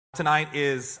Tonight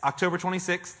is October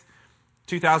 26th,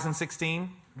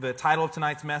 2016. The title of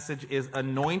tonight's message is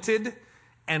Anointed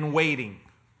and Waiting.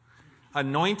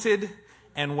 Anointed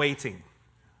and Waiting.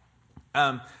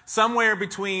 Somewhere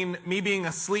between me being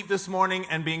asleep this morning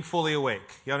and being fully awake.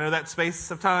 Y'all know that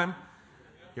space of time?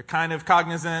 You're kind of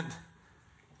cognizant,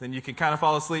 then you can kind of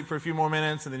fall asleep for a few more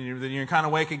minutes, and then you're kind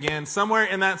of awake again. Somewhere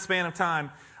in that span of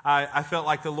time, I felt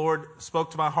like the Lord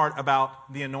spoke to my heart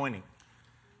about the anointing.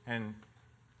 And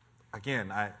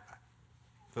again,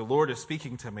 the Lord is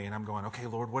speaking to me, and I'm going, okay,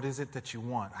 Lord, what is it that you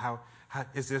want? How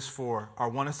is this for our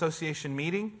one association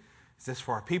meeting? Is this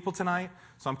for our people tonight?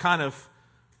 So I'm kind of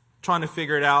trying to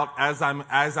figure it out as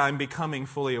I'm becoming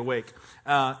fully awake.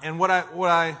 And what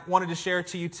I wanted to share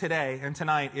to you today and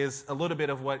tonight is a little bit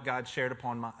of what God laid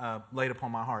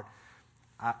upon my heart.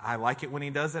 I like it when He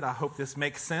does it. I hope this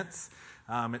makes sense.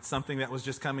 It's something that was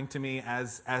just coming to me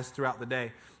as throughout the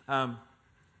day.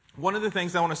 One of the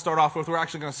things I want to start off with, we're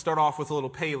actually going to start off with a little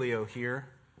paleo here.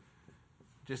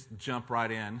 Just jump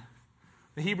right in.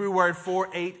 The Hebrew word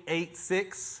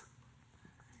 4886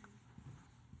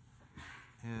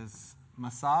 is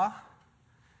Masah.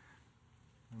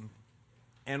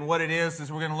 And what it is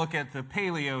we're going to look at the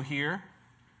paleo here.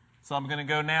 So I'm going to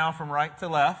go now from right to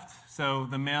left. So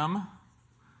the Mem,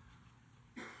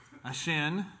 a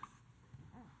Shin,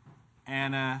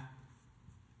 and a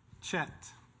Chet.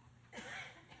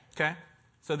 Okay,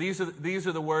 so these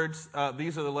are the words.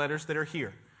 These are the letters that are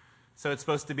here. So it's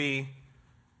supposed to be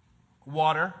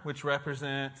water, which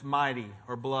represents mighty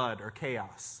or blood or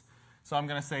chaos. So I'm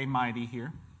going to say mighty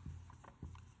here.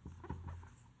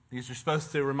 These are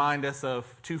supposed to remind us of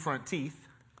two front teeth.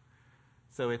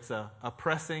 So it's a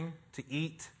pressing, to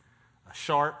eat, a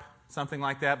sharp, something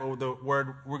like that. But the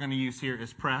word we're going to use here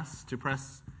is press, to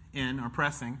press in or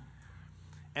pressing.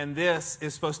 And this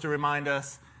is supposed to remind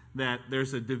us that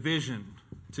there's a division,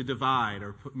 to divide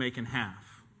or make in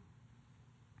half.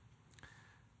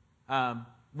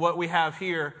 What we have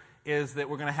here is that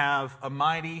we're going to have a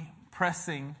mighty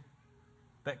pressing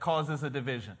that causes a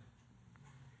division.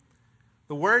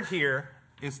 The word here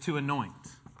is to anoint.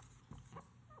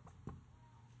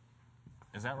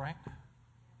 Is that right?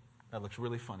 That looks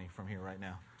really funny from here right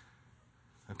now.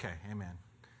 Okay, amen.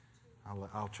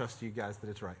 I'll trust you guys that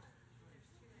it's right.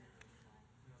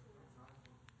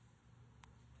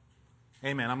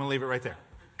 Amen. I'm going to leave it right there.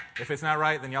 If it's not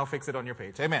right, then y'all fix it on your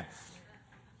page. Amen.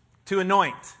 To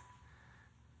anoint.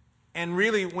 And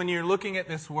really, when you're looking at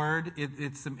this word,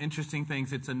 it's some interesting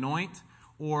things. It's anoint,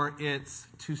 or it's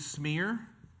to smear,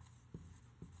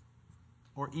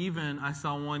 or even, I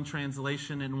saw one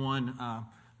translation in one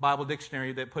Bible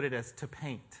dictionary that put it as to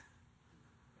paint.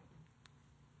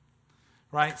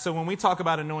 Right? So when we talk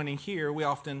about anointing here, we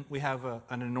have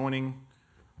an anointing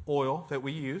oil that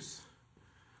we use.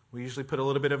 We usually put a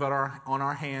little bit of it on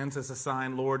our hands as a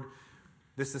sign, Lord,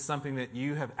 this is something that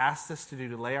you have asked us to do,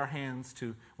 to lay our hands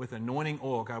with anointing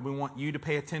oil. God, we want you to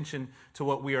pay attention to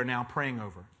what we are now praying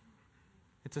over.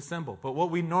 It's a symbol. But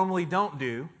what we normally don't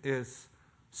do is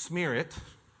smear it,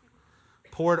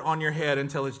 pour it on your head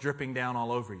until it's dripping down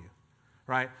all over you.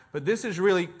 Right? But this is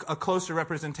really a closer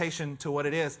representation to what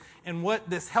it is. And what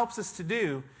this helps us to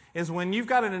do is when you've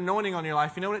got an anointing on your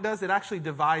life, you know what it does? It actually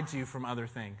divides you from other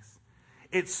things.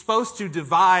 It's supposed to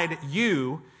divide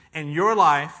you and your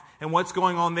life and what's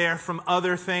going on there from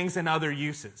other things and other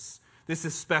uses. This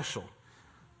is special.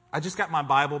 I just got my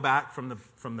Bible back from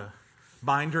the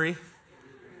bindery.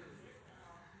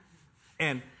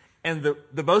 And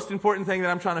the most important thing that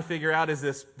I'm trying to figure out is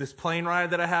this plane ride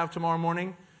that I have tomorrow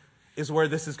morning is where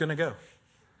this is going to go.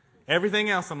 Everything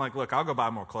else, I'm like, look, I'll go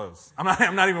buy more clothes.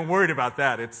 I'm not even worried about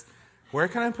that. It's where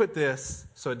can I put this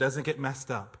so it doesn't get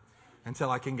messed up until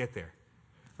I can get there.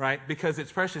 Right? Because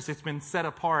it's precious. It's been set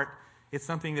apart. It's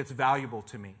something that's valuable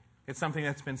to me. It's something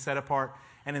that's been set apart.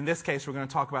 And in this case, we're going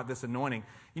to talk about this anointing.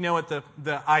 You know what?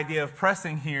 The idea of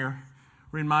pressing here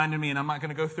reminded me, and I'm not going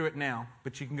to go through it now,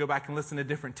 but you can go back and listen to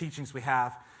different teachings we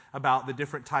have about the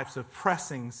different types of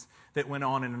pressings that went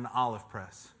on in an olive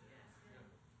press.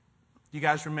 You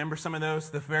guys remember some of those?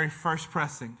 The very first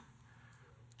pressing.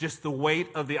 Just the weight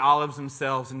of the olives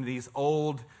themselves in these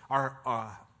old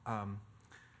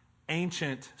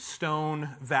ancient stone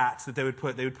vats that they would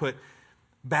put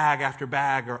bag after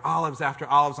bag or olives after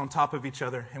olives on top of each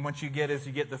other. And what you get is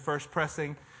the first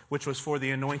pressing, which was for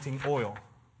the anointing oil.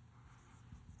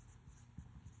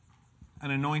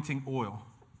 An anointing oil.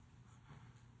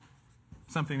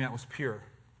 Something that was pure.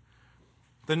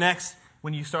 The next,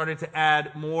 when you started to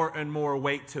add more and more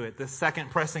weight to it, the second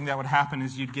pressing that would happen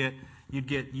is you'd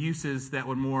get uses that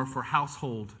were more for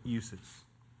household uses.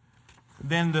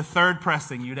 Then the third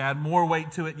pressing, you'd add more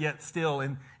weight to it yet still,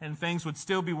 and things would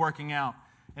still be working out.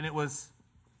 And it was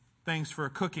things for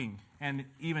cooking and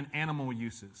even animal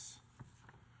uses.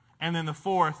 And then the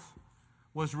fourth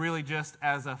was really just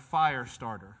as a fire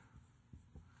starter.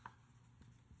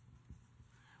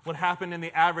 What happened in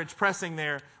the average pressing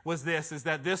there was is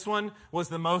that this one was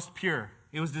the most pure.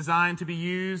 It was designed to be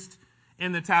used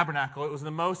in the tabernacle. It was the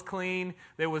most clean.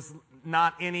 There was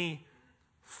not any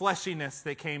fleshiness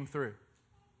that came through.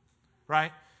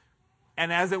 Right?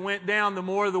 And as it went down, the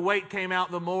more the weight came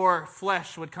out, the more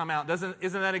flesh would come out.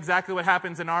 Isn't that exactly what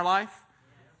happens in our life?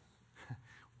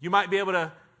 You might be able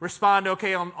to respond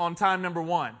okay on time number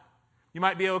 1. You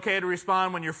might be okay to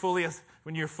respond when you're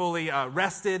fully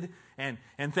rested and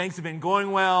things have been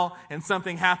going well and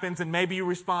something happens and maybe you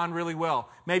respond really well.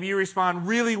 Maybe you respond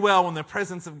really well when the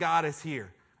presence of God is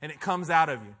here and it comes out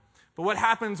of you. But what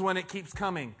happens when it keeps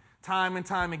coming time and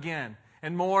time again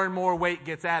and more weight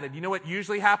gets added? You know what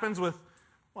usually happens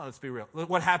let's be real.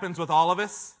 What happens with all of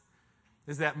us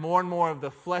is that more and more of the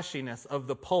fleshiness of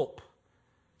the pulp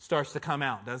starts to come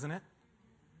out, doesn't it?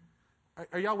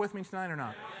 Are y'all with me tonight or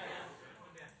not?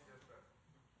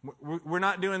 We're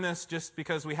not doing this just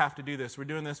because we have to do this. We're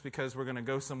doing this because we're going to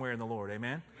go somewhere in the Lord.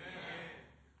 Amen? Amen.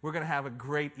 We're going to have a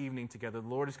great evening together. The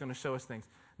Lord is going to show us things.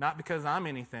 Not because I'm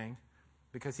anything,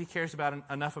 because He cares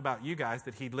enough about you guys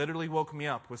that He literally woke me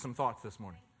up with some thoughts this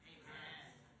morning.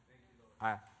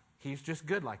 He's just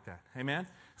good like that. Amen?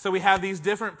 So we have these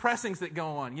different pressings that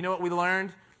go on. You know what we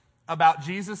learned about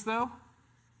Jesus, though?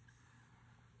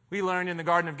 We learned in the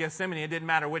Garden of Gethsemane it didn't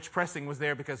matter which pressing was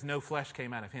there because no flesh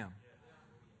came out of Him.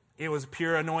 It was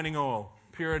pure anointing oil,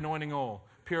 pure anointing oil,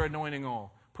 pure anointing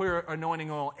oil, pure anointing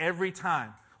oil every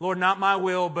time. Lord, not my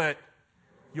will, but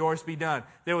yours be done.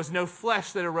 There was no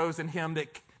flesh that arose in Him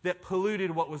that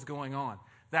polluted what was going on.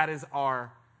 That is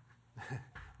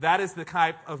the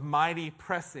type of mighty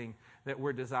pressing that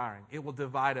we're desiring. It will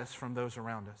divide us from those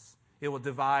around us. It will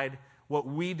divide what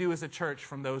we do as a church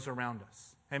from those around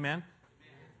us. Amen? Amen.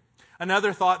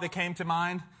 Another thought that came to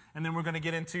mind, and then we're going to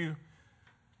get into...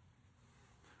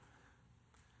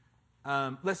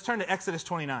 let's turn to Exodus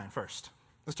 29 first.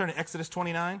 Let's turn to Exodus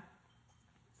 29.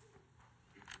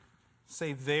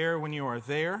 Say there when you are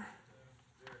there.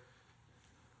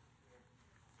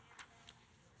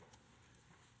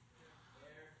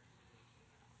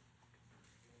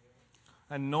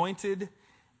 Anointed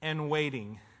and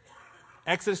waiting.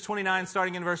 Exodus 29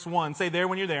 starting in verse 1. Say there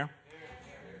when you're there.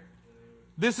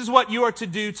 This is what you are to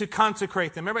do to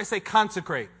consecrate them. Everybody say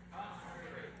consecrate.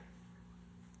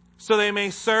 So they may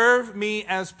serve me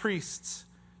as priests.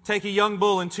 Take a young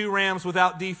bull and 2 rams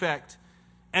without defect.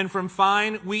 And from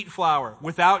fine wheat flour,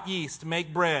 without yeast,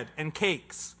 make bread and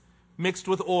cakes mixed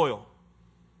with oil.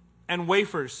 And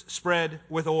wafers spread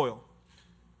with oil.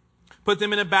 Put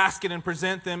them in a basket and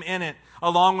present them in it,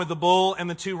 along with the bull and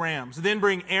the 2 rams. Then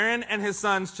bring Aaron and his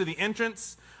sons to the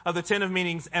entrance of the tent of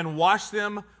meetings and wash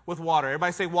them with water.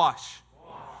 Everybody say wash.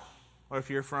 Or if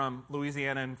you're from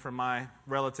Louisiana and from my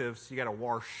relatives, you got to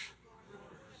wash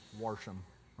them,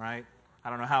 right? I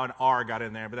don't know how an R got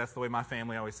in there, but that's the way my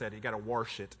family always said it. You got to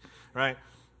wash it, right?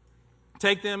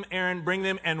 Take them, Aaron, bring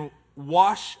them and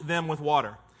wash them with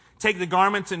water. Take the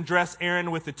garments and dress Aaron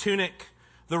with the tunic,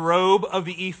 the robe of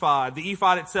the ephod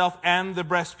itself, and the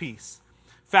breastpiece.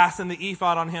 Fasten the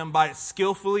ephod on him by its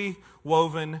skillfully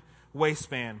woven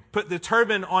waistband. Put the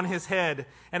turban on his head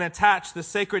and attach the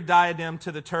sacred diadem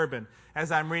to the turban.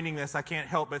 As I'm reading this, I can't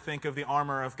help but think of the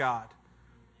armor of God,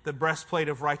 the breastplate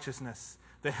of righteousness,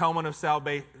 the helmet of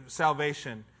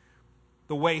salvation,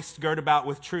 the waist girt about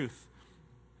with truth.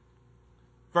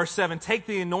 Verse 7, take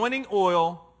the anointing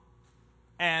oil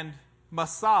and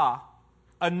massah,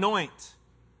 anoint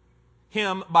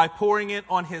him by pouring it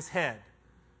on his head.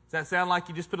 Does that sound like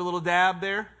you just put a little dab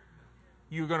there?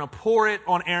 You're going to pour it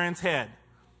on Aaron's head.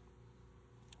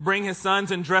 Bring his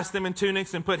sons and dress them in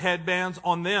tunics and put headbands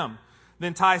on them.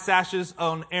 Then tie sashes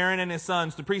on Aaron and his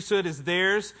sons. The priesthood is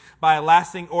theirs by a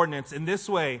lasting ordinance. In this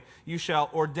way you shall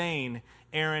ordain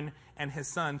Aaron and his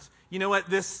sons. You know what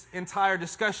this entire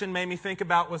discussion made me think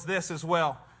about was this as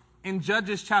well. In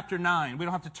Judges chapter 9, we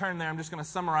don't have to turn there, I'm just going to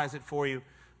summarize it for you.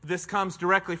 This comes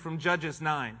directly from Judges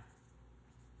 9.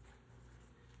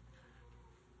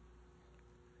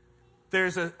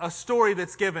 There's a story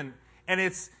that's given, and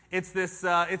it's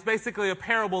basically a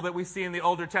parable that we see in the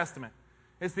Older Testament.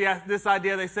 It's this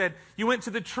idea, they said, you went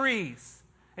to the trees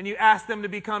and you asked them to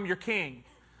become your king.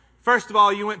 First of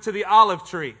all, you went to the olive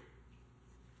tree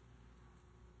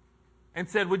and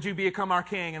said, would you become our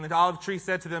king? And the olive tree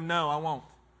said to them, no, I won't.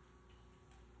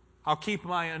 I'll keep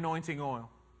my anointing oil.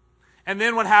 And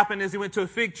then what happened is he went to a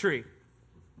fig tree.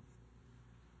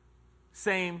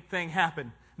 Same thing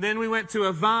happened. Then we went to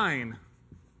a vine.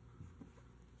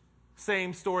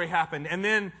 Same story happened. And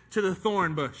then to the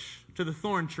thorn bush, to the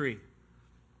thorn tree.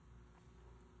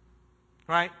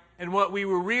 Right? And what we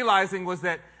were realizing was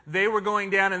that they were going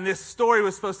down, and this story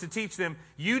was supposed to teach them,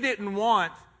 you didn't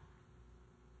want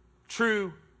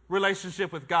true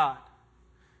relationship with God.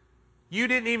 You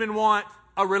didn't even want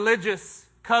a religious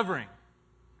covering.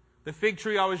 The fig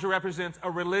tree always represents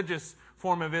a religious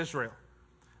form of Israel.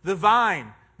 The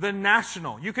vine, the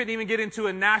national. You couldn't even get into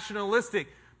a nationalistic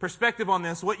perspective on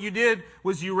this. What you did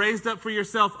was you raised up for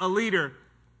yourself a leader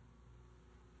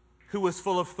who was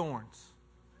full of thorns,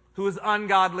 who was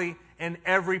ungodly in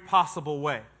every possible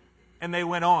way. And they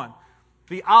went on.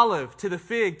 The olive, to the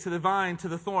fig, to the vine, to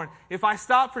the thorn. If I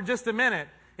stop for just a minute,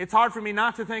 it's hard for me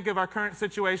not to think of our current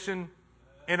situation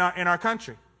in our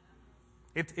country.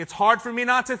 It's hard for me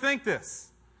not to think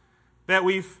this, that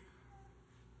we've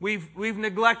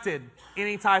neglected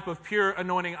any type of pure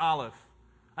anointing olive,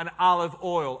 an olive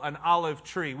oil, an olive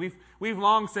tree. We've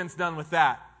long since done with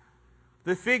that.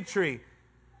 The fig tree,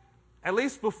 at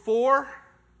least before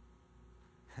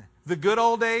the good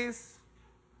old days,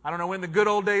 I don't know when the good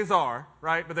old days are,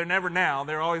 right? But they're never now.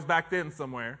 They're always back then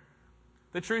somewhere.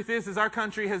 The truth is our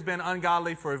country has been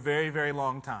ungodly for a very, very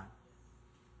long time.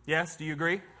 Yes, do you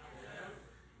agree? Yes.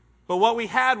 But what we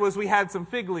had some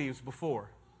fig leaves before.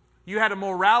 You had a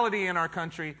morality in our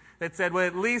country that said, well,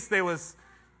 at least there was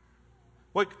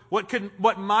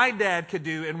what my dad could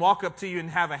do and walk up to you and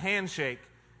have a handshake,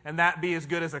 and that be as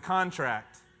good as a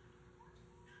contract.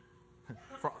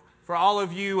 For all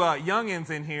of you youngins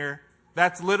in here,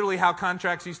 that's literally how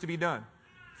contracts used to be done.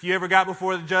 If you ever got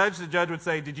before the judge would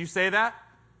say, did you say that?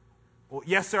 Well,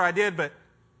 yes, sir, I did, but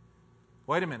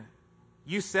wait a minute.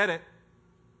 You said it.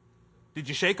 Did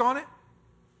you shake on it?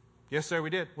 Yes, sir, we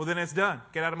did. Well, then it's done.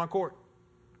 Get out of my court.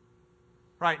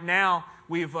 Right now,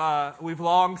 we've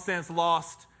long since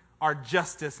lost our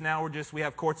justice. Now we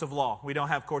have courts of law. We don't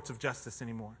have courts of justice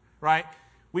anymore. Right?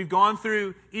 We've gone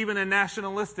through even a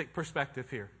nationalistic perspective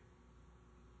here.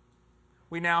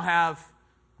 We now have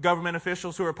government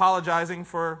officials who are apologizing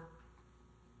for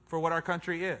what our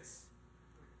country is.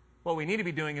 What we need to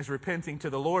be doing is repenting to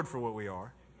the Lord for what we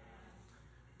are.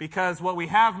 Because what we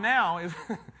have now is,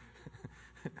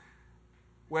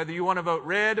 whether you want to vote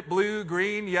red, blue,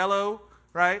 green, yellow,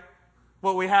 right?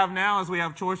 What we have now is we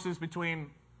have choices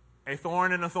between a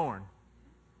thorn and a thorn.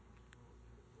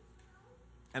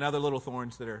 And other little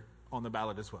thorns that are on the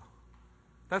ballot as well.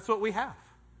 That's what we have.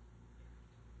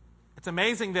 It's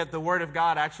amazing that the Word of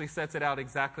God actually sets it out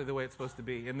exactly the way it's supposed to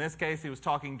be. In this case, he was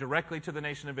talking directly to the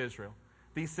nation of Israel.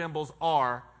 These symbols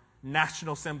are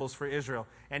national symbols for Israel.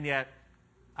 And yet,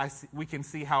 we can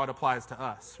see how it applies to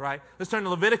us, right? Let's turn to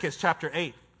Leviticus chapter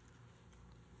 8.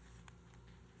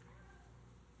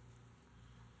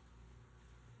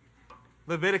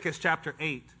 Leviticus chapter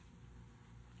 8.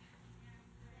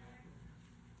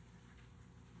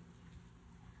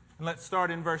 And let's start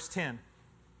in verse 10.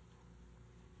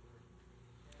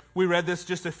 We read this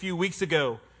just a few weeks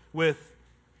ago with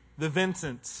the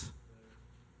Vincents.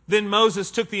 Then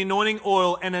Moses took the anointing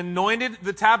oil and anointed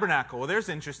the tabernacle. Well, there's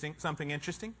something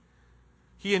interesting.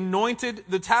 He anointed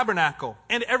the tabernacle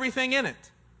and everything in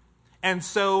it, and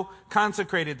so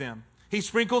consecrated them. He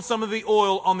sprinkled some of the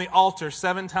oil on the altar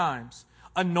 7 times,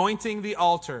 anointing the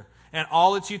altar and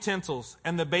all its utensils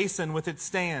and the basin with its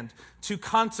stand to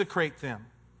consecrate them.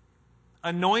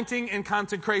 Anointing and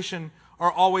consecration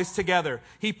are always together.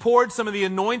 He poured some of the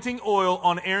anointing oil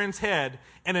on Aaron's head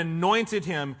and anointed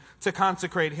him to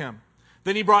consecrate him.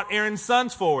 Then he brought Aaron's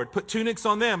sons forward, put tunics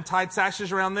on them, tied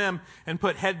sashes around them, and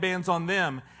put headbands on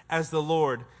them as the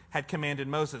Lord had commanded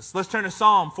Moses. Let's turn to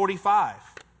Psalm 45.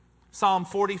 Psalm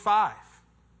 45.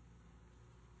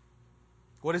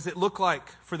 What does it look like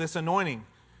for this anointing?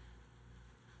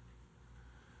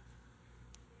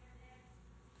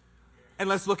 And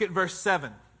let's look at verse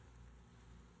 7.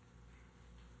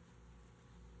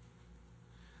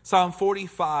 Psalm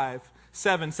 45,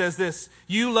 7 says this,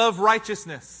 "You love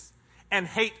righteousness and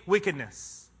hate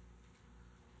wickedness.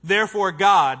 Therefore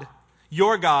God,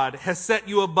 your God, has set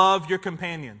you above your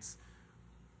companions."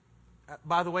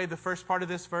 By the way, the first part of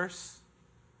this verse,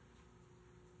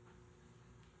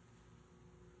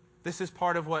 this is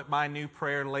part of what my new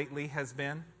prayer lately has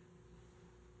been.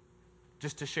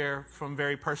 Just to share from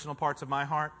very personal parts of my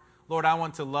heart. Lord, I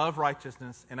want to love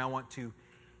righteousness and I want to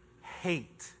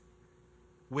hate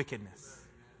wickedness.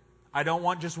 I don't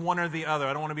want just one or the other.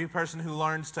 I don't want to be a person who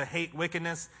learns to hate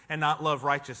wickedness and not love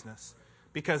righteousness.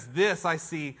 Because this I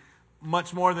see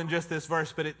much more than just this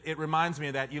verse, but it reminds me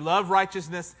of that. You love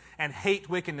righteousness and hate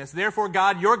wickedness. Therefore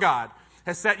God, your God,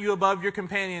 has set you above your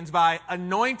companions by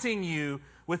anointing you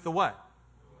with the what?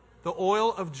 The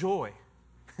oil of joy.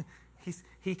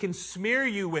 He can smear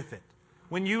you with it.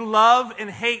 When you love and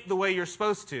hate the way you're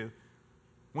supposed to,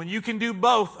 when you can do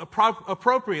both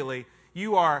appropriately,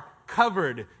 you are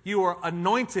covered. You are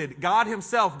anointed. God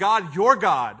Himself, God, your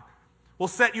God, will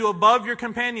set you above your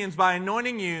companions by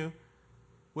anointing you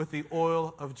with the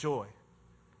oil of joy.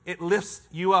 It lifts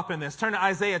you up in this. Turn to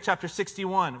Isaiah chapter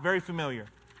 61. Very familiar.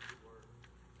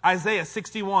 Isaiah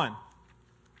 61.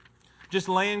 Just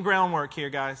laying groundwork here,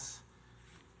 guys.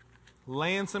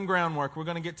 Laying some groundwork. We're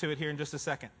going to get to it here in just a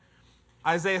second.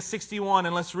 Isaiah 61,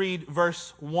 and let's read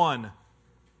verse 1.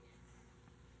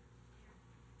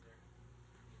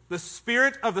 The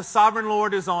Spirit of the Sovereign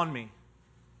Lord is on me.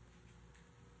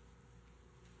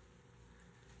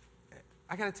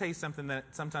 I got to tell you something that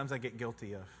sometimes I get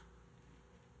guilty of.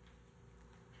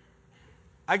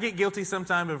 I get guilty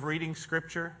sometimes of reading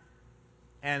Scripture,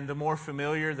 and the more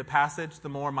familiar the passage, the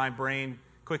more my brain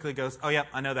quickly goes, oh, yep,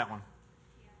 I know that one.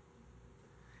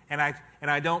 And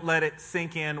I don't let it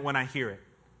sink in when I hear it.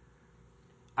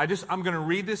 I'm going to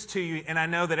read this to you, and I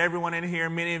know that everyone in here,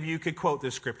 many of you could quote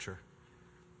this Scripture.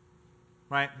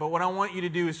 Right? But what I want you to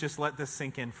do is just let this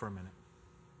sink in for a minute.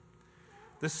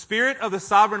 The Spirit of the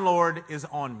Sovereign Lord is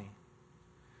on me,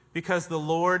 because the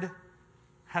Lord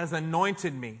has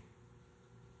anointed me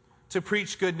to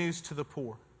preach good news to the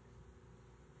poor.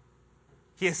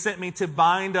 He has sent me to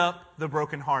bind up the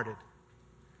brokenhearted,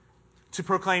 to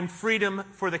proclaim freedom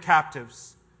for the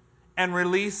captives, and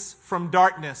release from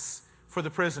darkness for the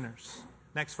prisoners.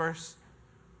 Next verse.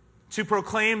 To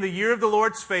proclaim the year of the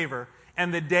Lord's favor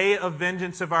and the day of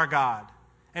vengeance of our God.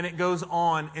 And it goes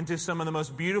on into some of the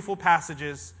most beautiful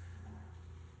passages.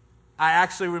 I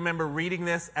actually remember reading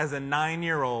this as a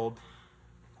 9-year-old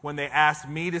when they asked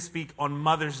me to speak on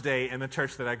Mother's Day in the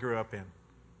church that I grew up in.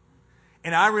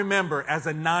 And I remember as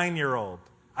a 9-year-old,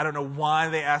 I don't know why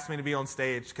they asked me to be on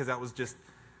stage,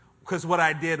 because what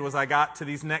I did was I got to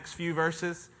these next few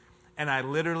verses and I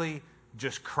literally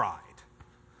just cried.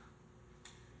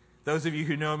 Those of you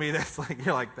who know me,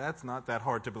 you're like, that's not that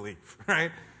hard to believe,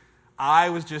 right? I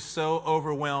was just so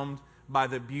overwhelmed by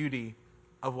the beauty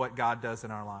of what God does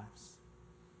in our lives.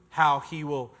 How He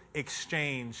will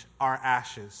exchange our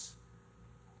ashes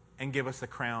and give us a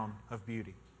crown of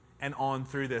beauty. And on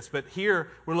through this. But here,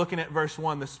 we're looking at verse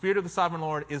 1. The Spirit of the Sovereign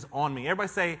Lord is on me. Everybody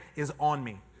say, is on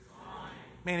me.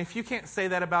 Man, if you can't say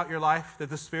that about your life, that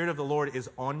the Spirit of the Lord is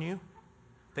on you,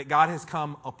 that God has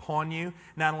come upon you.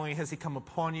 Not only has He come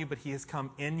upon you, but He has come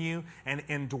in you and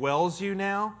indwells you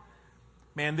now.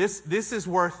 Man, this is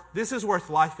worth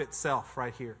life itself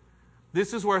right here.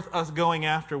 This is worth us going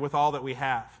after with all that we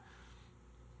have.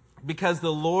 Because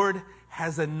the Lord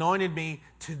has anointed me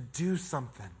to do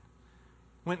something.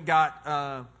 Gabe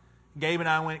and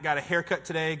I went and got a haircut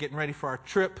today, getting ready for our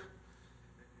trip.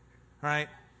 Right?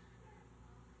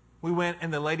 We went,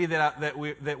 and the lady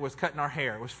that was cutting our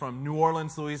hair was from New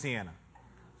Orleans, Louisiana.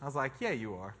 I was like, yeah,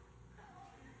 you are.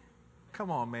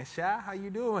 Come on, man, Shy, how you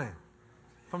doing?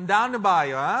 From down the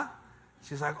bayou, huh?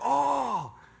 She's like,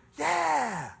 oh,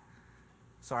 yeah.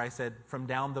 Sorry, I said from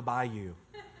down the bayou.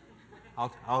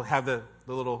 I'll have the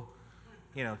little,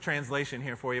 translation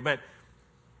here for you.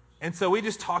 And so we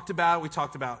just talked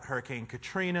about Hurricane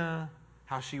Katrina,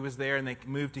 how she was there, and they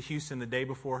moved to Houston the day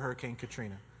before Hurricane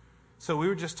Katrina. So we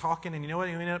were just talking, and you know what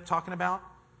we ended up talking about?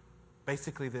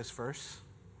 Basically this verse.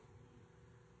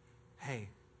 Hey,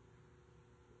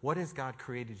 what has God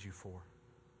created you for?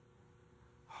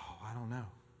 Oh, I don't know.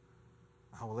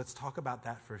 Oh, well, let's talk about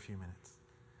that for a few minutes.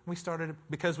 We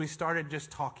started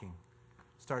just talking.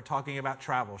 Started talking about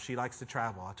travel. She likes to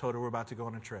travel. I told her we're about to go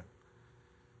on a trip.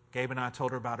 Gabe and I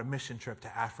told her about a mission trip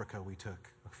to Africa we took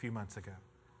a few months ago.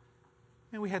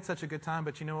 And we had such a good time,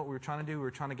 but you know what we were trying to do? We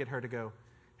were trying to get her to go,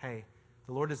 hey,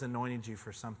 the Lord has anointed you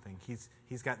for something.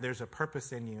 There's a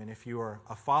purpose in you, and if you are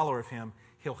a follower of Him,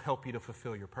 He'll help you to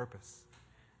fulfill your purpose.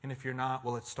 And if you're not,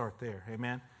 well, let's start there.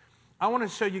 Amen? I want to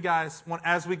show you guys,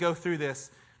 as we go through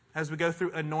this, as we go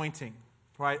through anointing,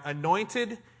 right?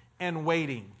 Anointed and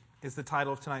waiting is the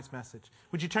title of tonight's message.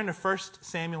 Would you turn to 1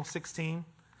 Samuel 16?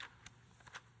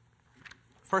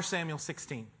 1 Samuel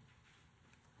 16.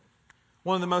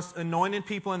 One of the most anointed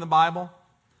people in the Bible.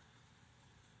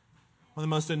 One of the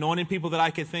most anointed people that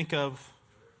I could think of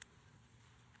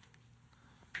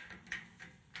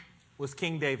was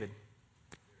King David.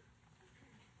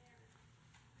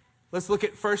 Let's look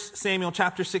at 1 Samuel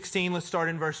chapter 16. Let's start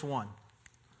in verse 1.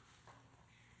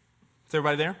 Is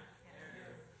everybody there?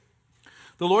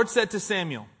 The Lord said to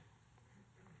Samuel,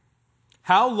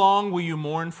 "How long will you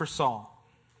mourn for Saul?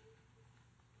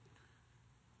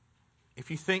 If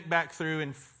If you think back through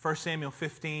in 1 Samuel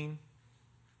 15,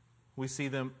 we see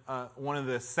one of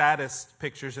the saddest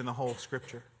pictures in the whole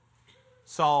Scripture.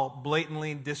 Saul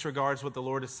blatantly disregards what the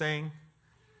Lord is saying.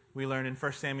 We learn in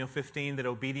 1 Samuel 15 that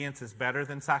obedience is better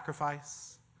than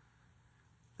sacrifice.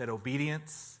 That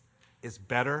obedience is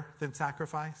better than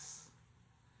sacrifice.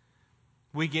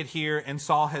 We get here and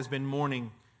Saul has been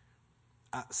mourning.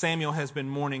 Samuel has been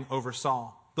mourning over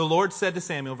Saul. The Lord said to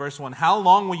Samuel, verse 1, "How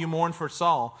long will you mourn for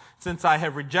Saul, since I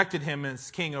have rejected him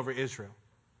as king over Israel?"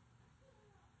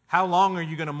 How long are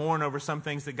you going to mourn over some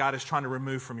things that God is trying to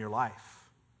remove from your life?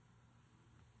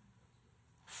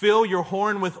 Fill your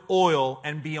horn with oil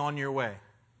and be on your way.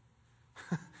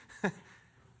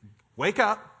 Wake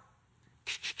up.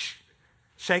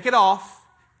 Shake it off.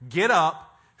 Get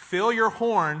up. Fill your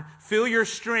horn. Fill your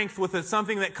strength with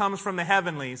something that comes from the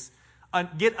heavenlies.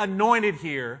 Get anointed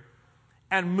here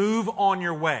and move on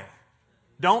your way.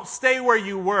 Don't stay where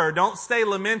you were. Don't stay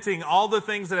lamenting all the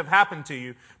things that have happened to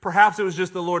you. Perhaps it was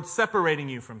just the Lord separating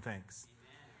you from things.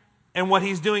 And what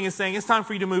he's doing is saying, it's time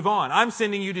for you to move on. I'm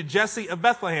sending you to Jesse of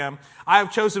Bethlehem. I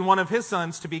have chosen one of his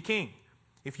sons to be king.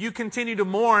 If you continue to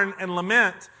mourn and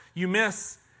lament, you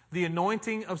miss the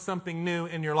anointing of something new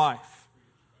in your life.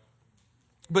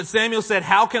 But Samuel said,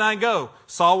 "How can I go?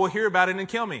 Saul will hear about it and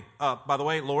kill me." By the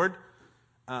way, Lord,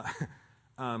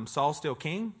 Saul's still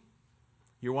king?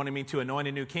 You're wanting me to anoint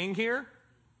a new king here?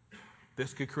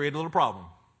 This could create a little problem.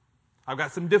 I've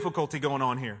got some difficulty going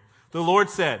on here. The Lord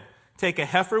said, "Take a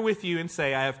heifer with you and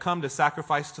say, I have come to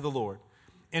sacrifice to the Lord.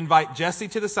 Invite Jesse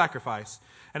to the sacrifice,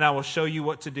 and I will show you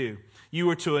what to do. You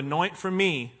are to anoint for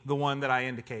me the one that I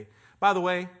indicate." By the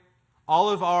way, all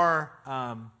of our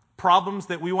problems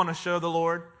that we want to show the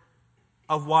Lord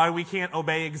of why we can't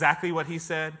obey exactly what he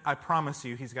said, I promise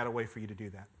you he's got a way for you to do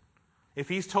that. If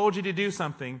he's told you to do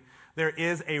something, there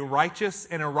is a righteous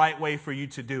and a right way for you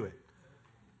to do it.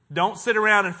 Don't sit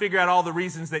around and figure out all the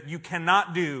reasons that you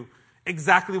cannot do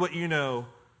exactly what you know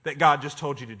that God just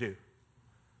told you to do.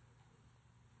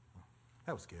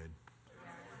 That was good.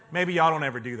 Maybe y'all don't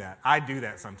ever do that. I do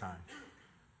that sometimes.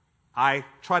 I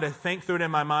try to think through it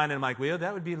in my mind and I'm like, well,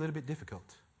 that would be a little bit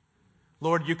difficult.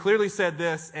 Lord, you clearly said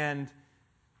this and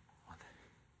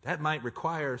that might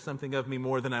require something of me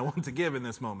more than I want to give in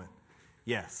this moment.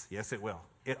 Yes, it will.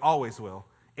 It always will.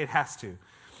 It has to.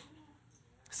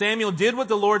 Samuel did what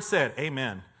the Lord said.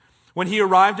 Amen. When he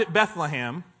arrived at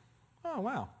Bethlehem, oh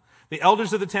wow, the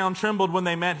elders of the town trembled when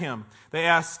they met him. They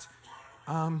asked,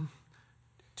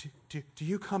 do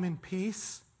you come in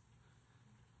peace?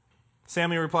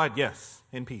 Samuel replied, "Yes,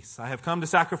 in peace. I have come to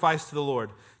sacrifice to the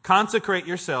Lord. Consecrate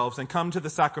yourselves and come to the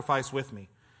sacrifice with me."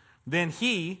 Then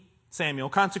he, Samuel,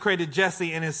 consecrated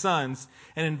Jesse and his sons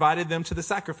and invited them to the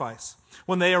sacrifice.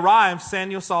 When they arrived,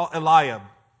 Samuel saw Eliab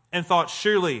and thought,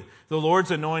 "Surely the Lord's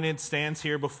anointed stands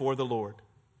here before the Lord."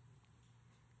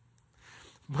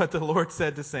 But the Lord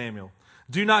said to Samuel,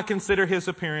 "Do not consider his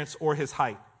appearance or his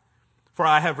height, for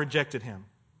I have rejected him.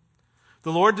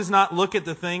 The Lord does not look at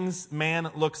the things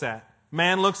man looks at.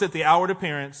 Man looks at the outward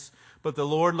appearance, but the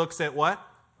Lord looks at what?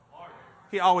 The heart.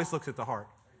 He always looks at the heart.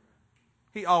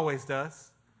 He always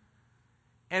does.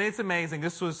 And it's amazing.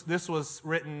 This was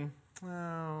written,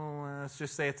 let's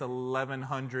just say it's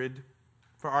 1100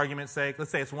 for argument's sake.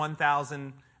 Let's say it's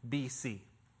 1000 BC.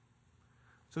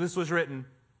 So this was written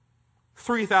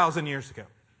 3,000 years ago.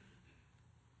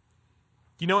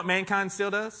 Do you know what mankind still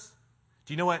does?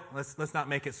 Do you know what? Let's not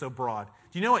make it so broad.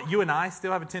 Do you know what you and I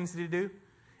still have a tendency to do?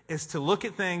 Is to look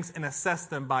at things and assess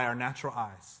them by our natural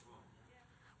eyes.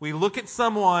 We look at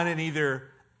someone and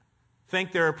either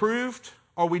think they're approved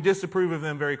or we disapprove of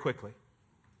them very quickly.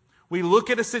 We look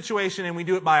at a situation and we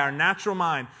do it by our natural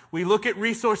mind. We look at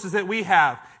resources that we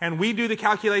have and we do the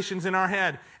calculations in our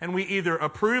head and we either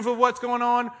approve of what's going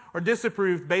on or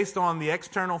disapprove based on the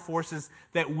external forces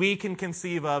that we can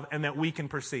conceive of and that we can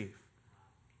perceive.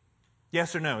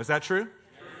 Yes or no? Is that true?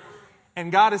 And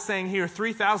God is saying here,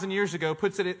 3,000 years ago,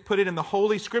 put it in the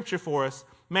Holy Scripture for us.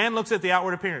 Man looks at the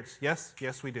outward appearance. Yes,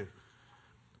 we do.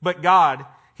 But God,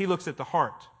 He looks at the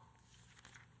heart.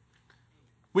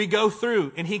 We go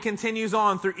through, and He continues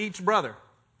on through each brother.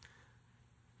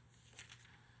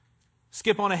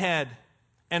 Skip on ahead,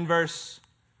 and let's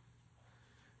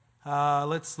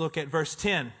look at verse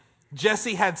 10.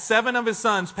 Jesse had 7 of his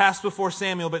sons pass before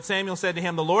Samuel, but Samuel said to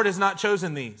him, "The Lord has not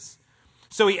chosen these."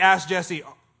 So he asked Jesse,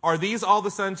 "Are these all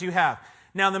the sons you have?"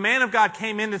 Now the man of God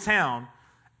came into town,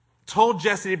 told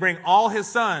Jesse to bring all his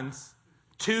sons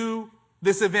to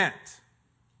this event.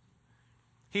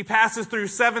 He passes through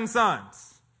 7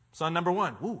 sons. Son number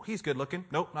 1, ooh, he's good looking.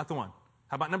 Nope, not the one.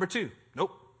 How about number 2?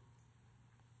 Nope.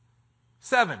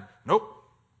 7, nope.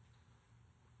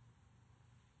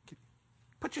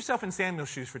 Put yourself in Samuel's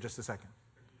shoes for just a second.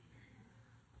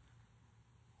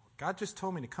 God just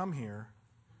told me to come here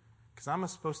because I'm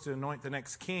supposed to anoint the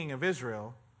next king of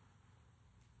Israel.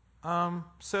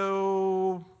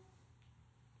 So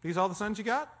these all the sons you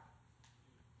got?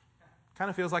 Kind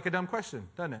of feels like a dumb question,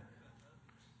 doesn't it?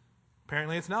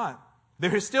 Apparently it's not.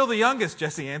 There is still the youngest,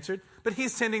 Jesse answered, but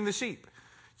he's tending the sheep.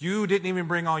 You didn't even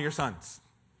bring all your sons.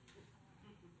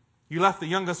 You left the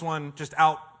youngest one just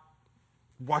out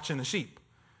watching the sheep.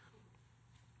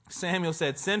 Samuel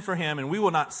said, send for him, and we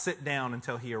will not sit down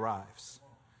until he arrives.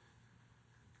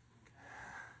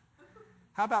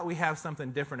 How about we have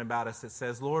something different about us that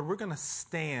says, Lord, we're going to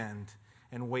stand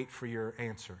and wait for your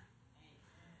answer.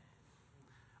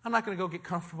 I'm not going to go get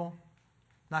comfortable.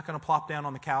 Not going to plop down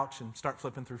on the couch and start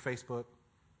flipping through Facebook.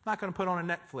 Not going to put on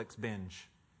a Netflix binge.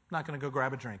 Not going to go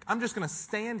grab a drink. I'm just going to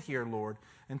stand here, Lord,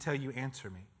 until you answer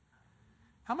me.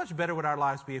 How much better would our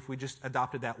lives be if we just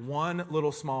adopted that one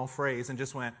little small phrase and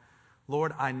just went,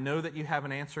 Lord, I know that you have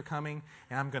an answer coming,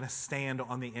 and I'm going to stand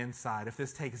on the inside. If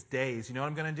this takes days, you know what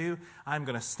I'm going to do? I'm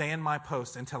going to stand my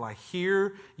post until I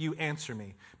hear you answer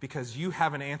me, because you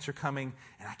have an answer coming,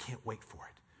 and I can't wait for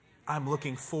it. I'm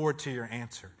looking forward to your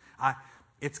answer.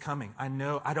 It's coming. I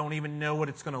know. I don't even know what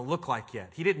it's going to look like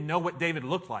yet. He didn't know what David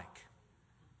looked like.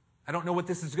 I don't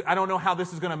know how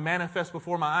this is going to manifest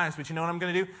before my eyes, but you know what I'm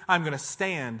going to do? I'm going to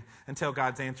stand until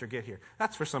God's answer get here.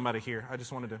 That's for somebody here. I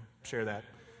just wanted to share that.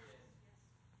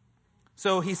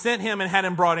 So he sent him and had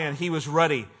him brought in. He was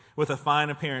ruddy with a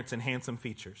fine appearance and handsome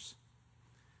features.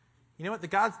 You know what?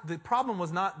 The problem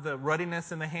was not the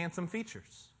ruddiness and the handsome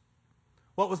features.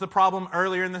 What was the problem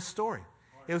earlier in this story?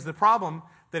 It was the problem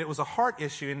that it was a heart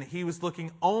issue and he was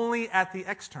looking only at the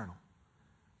external.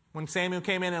 When Samuel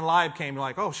came in and Eliab came,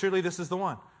 like, oh, surely this is the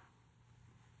one.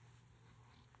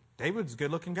 David's a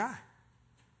good-looking guy.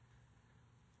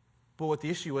 But what the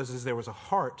issue was is there was a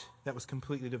heart that was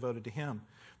completely devoted to him.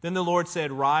 Then the Lord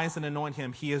said, rise and anoint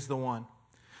him. He is the one.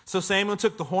 So Samuel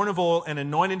took the horn of oil and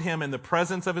anointed him in the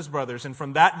presence of his brothers. And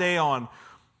from that day on,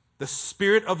 the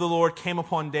Spirit of the Lord came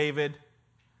upon David,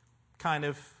 kind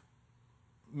of,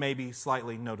 maybe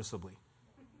slightly noticeably.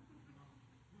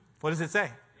 What does it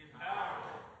say?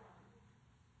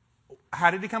 How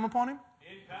did he come upon him?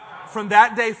 In power. From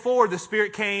that day forward, the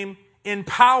Spirit came in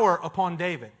power upon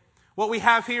David. What we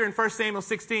have here in 1 Samuel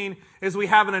 16 is we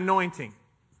have an anointing.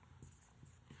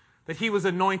 That he was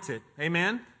anointed.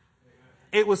 Amen? Amen.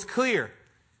 It was clear.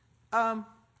 I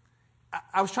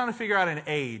was trying to figure out an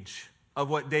age of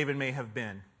what David may have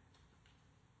been.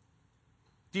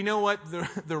 Do you know what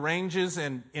the ranges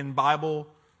in Bible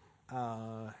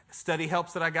study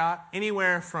helps that I got?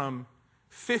 Anywhere from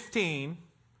 15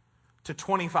 to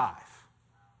 25.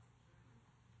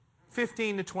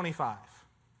 15 to 25.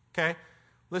 Okay?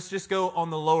 Let's just go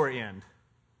on the lower end.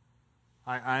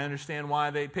 I understand why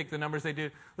they pick the numbers they do.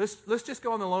 Let's just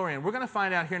go on the lower end. We're going to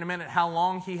find out here in a minute how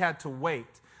long he had to wait.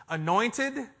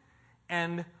 Anointed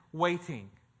and waiting.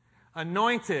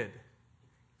 Anointed.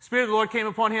 Spirit of the Lord came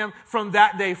upon him from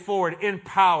that day forward in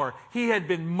power. He had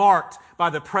been marked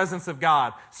by the presence of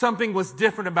God. Something was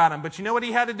different about him. But you know what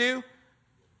he had to do?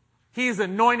 He's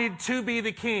anointed to be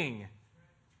the king.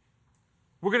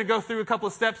 We're going to go through a couple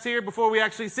of steps here before we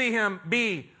actually see him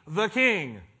be the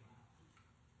king.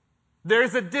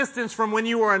 There's a distance from when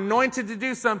you are anointed to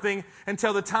do something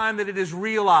until the time that it is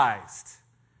realized.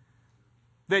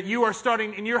 That you are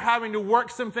starting and you're having to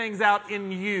work some things out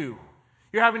in you.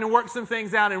 You're having to work some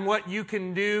things out in what you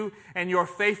can do and your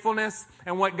faithfulness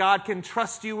and what God can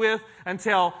trust you with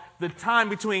until the time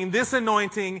between this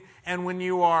anointing and when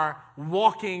you are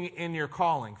walking in your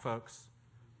calling, folks.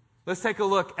 Let's take a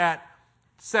look at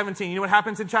 17. You know what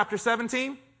happens in chapter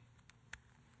 17?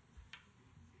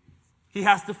 He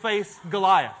has to face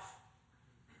Goliath.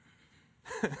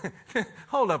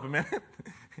 Hold up a minute.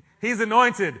 He's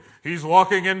anointed. He's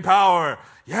walking in power.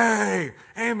 Yay.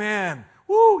 Amen.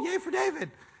 Woo, yay for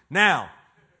David. Now,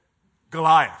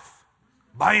 Goliath.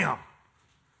 Bam.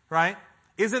 Right?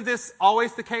 Isn't this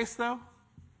always the case, though?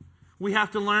 We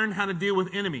have to learn how to deal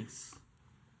with enemies.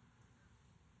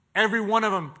 Every one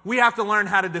of them. We have to learn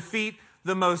how to defeat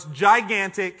the most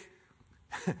gigantic,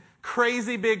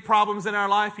 crazy big problems in our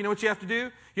life. You know what you have to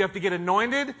do? You have to get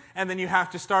anointed, and then you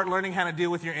have to start learning how to deal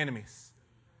with your enemies.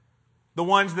 The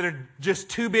ones that are just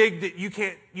too big that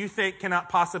you think cannot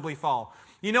possibly fall.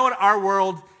 You know what our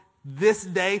world this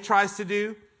day tries to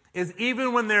do? Is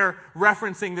even when they're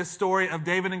referencing this story of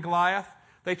David and Goliath,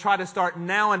 they try to start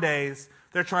nowadays,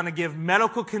 they're trying to give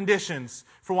medical conditions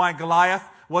for why Goliath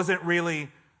wasn't really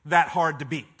that hard to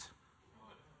beat.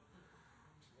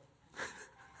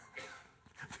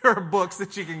 There are books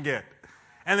that you can get.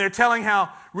 And they're telling how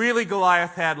really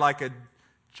Goliath had like a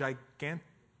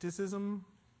gigantism.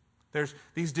 There's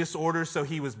these disorders, so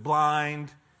he was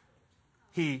blind.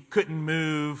 He couldn't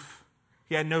move.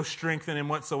 He had no strength in him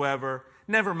whatsoever.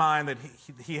 Never mind that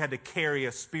he had to carry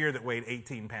a spear that weighed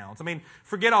 18 pounds. I mean,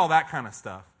 forget all that kind of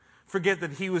stuff. Forget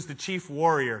that he was the chief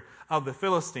warrior of the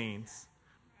Philistines.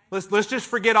 Let's just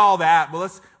forget all that.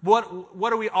 But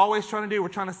what are we always trying to do? We're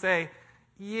trying to say,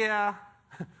 yeah,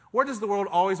 what does the world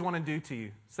always want to do to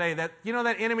you? Say that,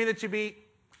 that enemy that you beat?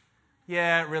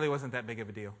 Yeah, it really wasn't that big of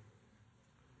a deal.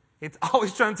 It's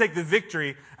always trying to take the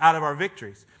victory out of our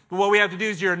victories. But what we have to do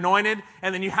is you're anointed,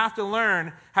 and then you have to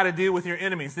learn how to deal with your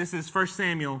enemies. This is 1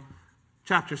 Samuel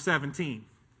chapter 17.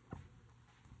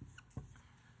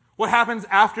 What happens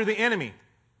after the enemy?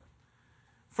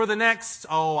 For the next,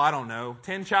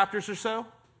 10 chapters or so,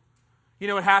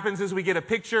 what happens is we get a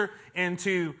picture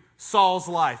into Saul's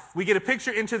life. We get a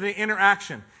picture into the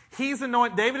interaction.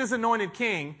 David is anointed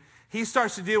king. He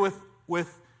starts to deal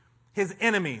with his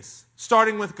enemies,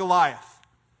 starting with Goliath.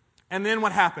 And then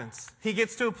what happens? He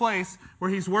gets to a place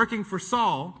where he's working for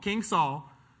Saul, King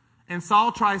Saul, and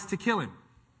Saul tries to kill him.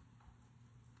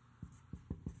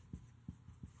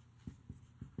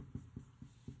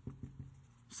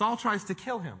 Saul tries to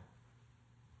kill him.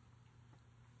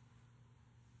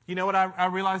 You know what I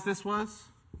realized this was?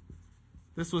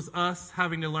 This was us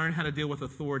having to learn how to deal with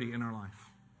authority in our life.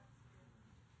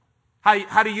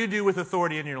 How do you do with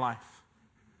authority in your life?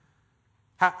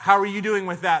 How are you doing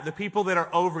with that? The people that are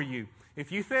over you.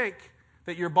 If you think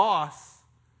that your boss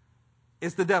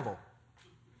is the devil,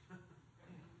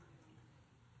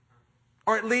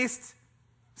 or at least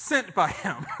sent by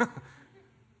him,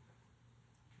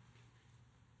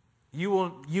 you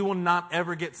will not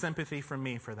ever get sympathy from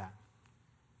me for that.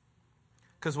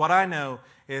 Because what I know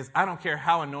is I don't care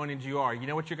how anointed you are. You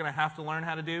know what you're going to have to learn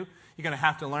how to do? You're going to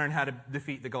have to learn how to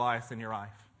defeat the Goliaths in your life.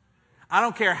 I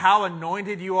don't care how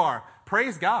anointed you are.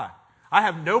 Praise God. I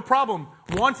have no problem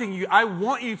wanting you. I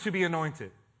want you to be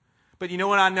anointed. But you know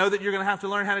what I know that you're going to have to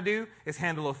learn how to do? Is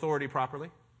handle authority properly.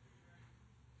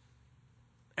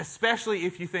 Especially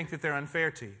if you think that they're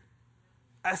unfair to you.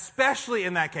 Especially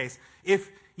in that case.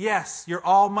 Yes, you're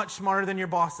all much smarter than your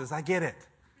bosses. I get it.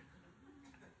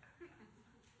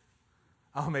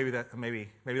 Oh, maybe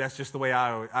that's just the way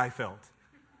I felt.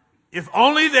 If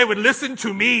only they would listen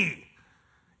to me,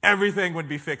 everything would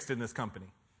be fixed in this company.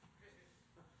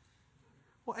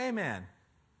 Well, amen.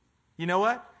 You know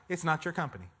what? It's not your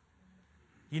company.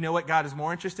 You know what God is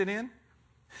more interested in?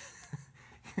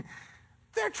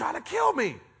 They're trying to kill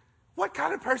me. What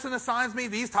kind of person assigns me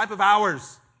these type of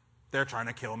hours? They're trying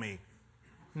to kill me.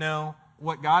 No,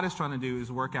 what God is trying to do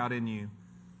is work out in you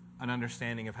an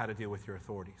understanding of how to deal with your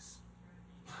authorities.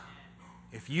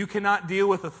 If you cannot deal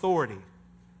with authority,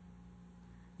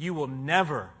 you will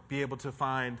never be able to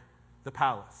find the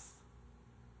palace.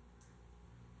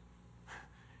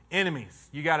 Enemies.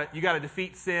 You got to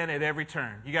defeat sin at every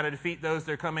turn. You got to defeat those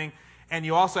that are coming, and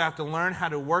you also have to learn how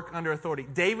to work under authority.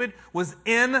 David was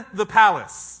in the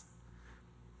palace.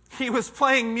 He was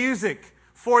playing music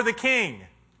for the king.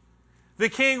 The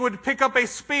king would pick up a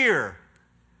spear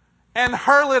and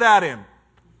hurl it at him.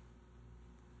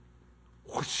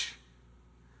 Whoosh.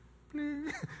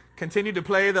 Continue to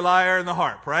play the lyre and the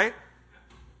harp, right?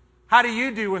 How do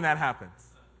you do when that happens?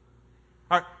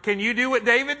 Can you do what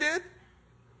David did?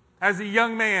 As a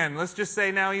young man, let's just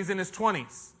say now he's in his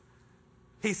 20s.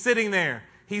 He's sitting there.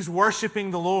 He's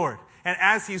worshiping the Lord. And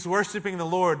as he's worshiping the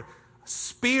Lord,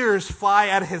 spears fly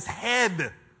at his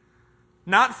head.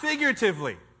 Not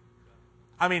figuratively.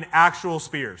 I mean actual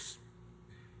spears.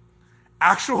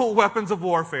 Actual weapons of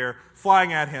warfare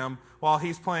flying at him while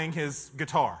he's playing his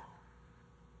guitar.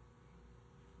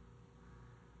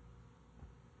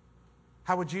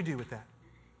 How would you do with that?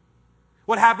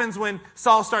 What happens when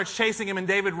Saul starts chasing him and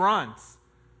David runs?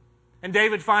 And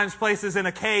David finds places in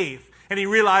a cave, and he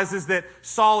realizes that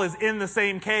Saul is in the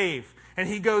same cave. And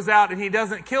he goes out and he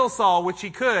doesn't kill Saul, which he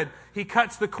could. He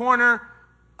cuts the corner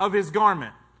of his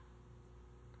garment.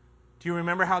 Do you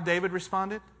remember how David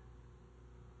responded?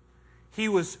 He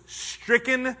was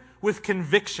stricken with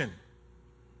conviction.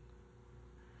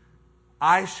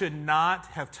 I should not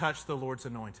have touched the Lord's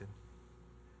anointed.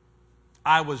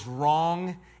 I was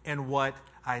wrong in what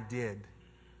I did.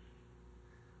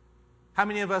 How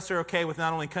many of us are okay with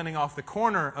not only cutting off the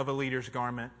corner of a leader's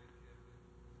garment,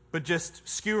 but just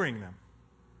skewering them,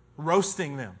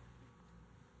 roasting them?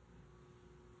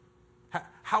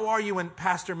 How are you when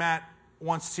Pastor Matt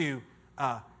wants to,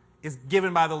 is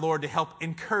given by the Lord to help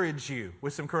encourage you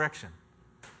with some correction?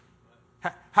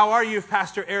 How are you if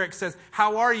Pastor Eric says,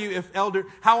 how are you if Elder,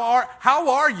 how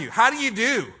are you? How do you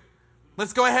do?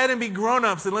 Let's go ahead and be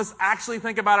grown-ups and let's actually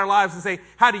think about our lives and say,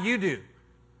 how do you do?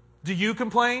 Do you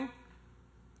complain?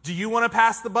 Do you want to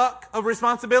pass the buck of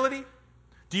responsibility?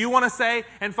 Do you want to say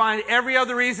and find every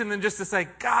other reason than just to say,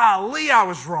 golly, I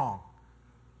was wrong.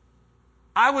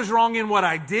 I was wrong in what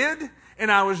I did,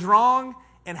 and I was wrong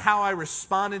in how I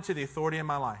responded to the authority in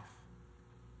my life.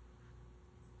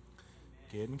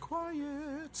 Getting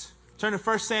quiet. Turn to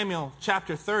 1 Samuel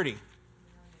chapter 30.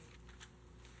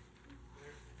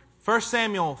 1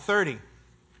 Samuel 30.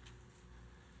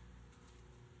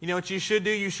 You know what you should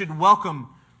do? You should welcome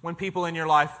when people in your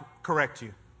life correct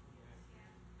you.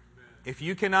 If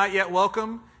you cannot yet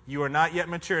welcome, you are not yet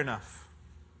mature enough.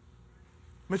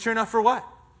 Mature enough for what?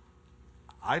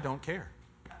 I don't care.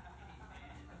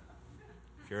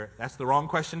 That's the wrong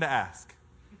question to ask.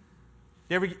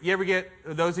 You ever get,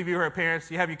 those of you who are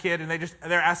parents, you have your kid and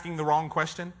they're asking the wrong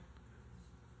question?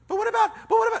 But what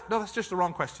about? No, that's just the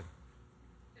wrong question.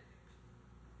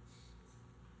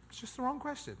 It's just the wrong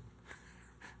question.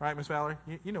 Right, Miss Valerie?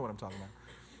 You know what I'm talking about.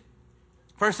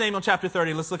 1 Samuel chapter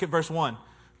 30, let's look at verse 1.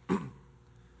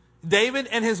 David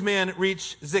and his men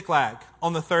reached Ziklag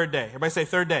on the third day. Everybody say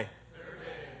third day. Third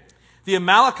day. The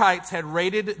Amalekites had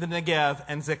raided the Negev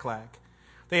and Ziklag.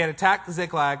 They had attacked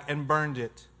Ziklag and burned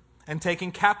it, and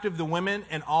taken captive the women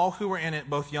and all who were in it,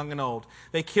 both young and old.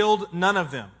 They killed none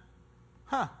of them.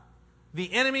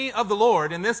 The enemy of the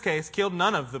Lord, in this case, killed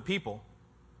none of the people,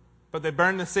 but they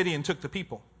burned the city and took the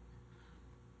people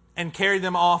and carried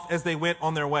them off as they went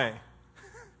on their way.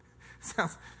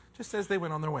 Sounds just as they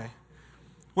went on their way.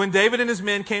 When David and his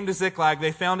men came to Ziklag,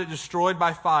 they found it destroyed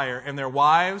by fire, and their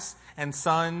wives and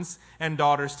sons and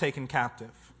daughters taken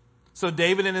captive. So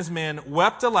David and his men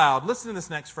wept aloud. Listen to this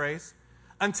next phrase.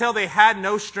 Until they had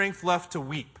no strength left to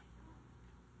weep.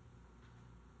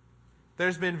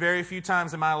 There's been very few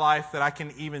times in my life that I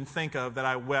can even think of that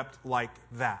I wept like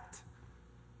that.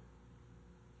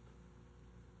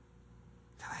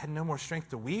 Until I had no more strength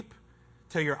to weep.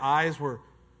 Till your eyes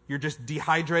you're just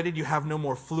dehydrated. You have no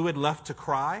more fluid left to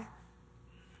cry.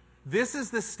 This is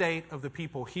the state of the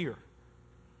people here.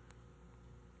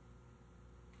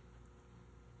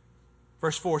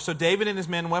 Verse 4, so David and his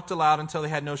men wept aloud until they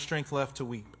had no strength left to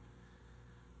weep.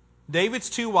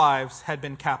 David's two wives had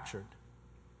been captured.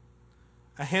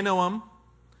 Ahinoam,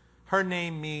 her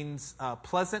name means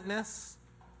pleasantness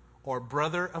or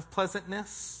brother of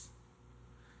pleasantness,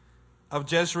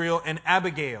 of Jezreel, and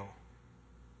Abigail.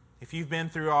 If you've been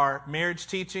through our marriage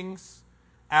teachings,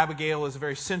 Abigail is a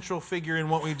very central figure in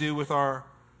what we do with our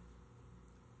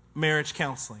marriage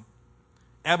counseling.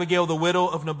 Abigail, the widow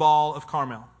of Nabal of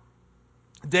Carmel.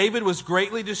 David was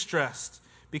greatly distressed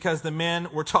because the men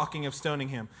were talking of stoning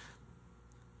him.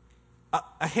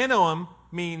 Ahinoam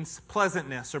means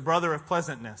pleasantness or brother of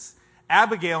pleasantness.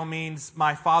 Abigail means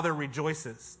my father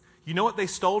rejoices. You know what they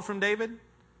stole from David?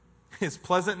 His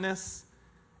pleasantness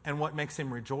and what makes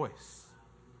him rejoice.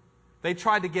 They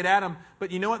tried to get at him,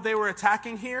 but you know what they were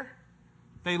attacking here?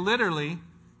 They literally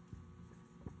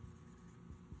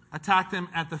attacked him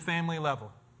at the family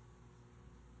level.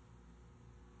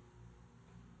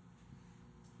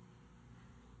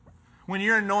 When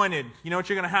you're anointed, you know what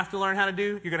you're going to have to learn how to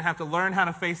do? You're going to have to learn how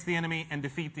to face the enemy and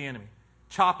defeat the enemy.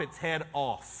 Chop its head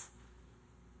off.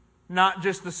 Not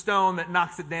just the stone that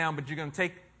knocks it down, but you're going to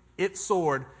take its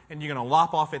sword and you're going to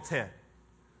lop off its head.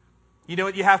 You know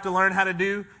what you have to learn how to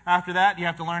do after that? You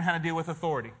have to learn how to deal with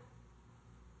authority.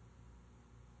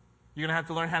 You're going to have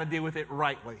to learn how to deal with it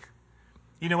rightly.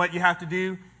 You know what you have to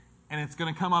do? And it's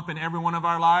going to come up in every one of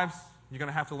our lives. You're going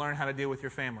to have to learn how to deal with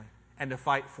your family and to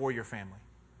fight for your family.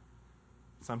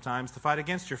 Sometimes to fight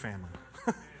against your family.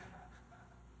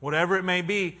 Whatever it may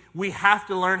be, we have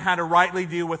to learn how to rightly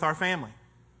deal with our family.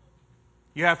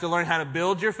 You have to learn how to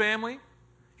build your family.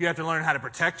 You have to learn how to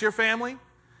protect your family.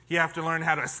 You have to learn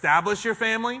how to establish your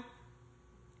family.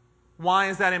 Why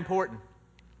is that important?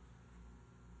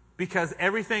 Because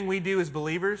everything we do as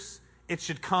believers, it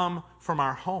should come from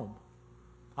our home.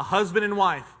 A husband and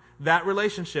wife, that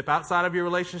relationship outside of your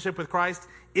relationship with Christ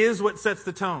is what sets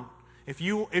the tone. If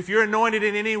you're anointed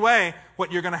in any way,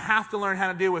 what you're going to have to learn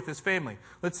how to deal with is family.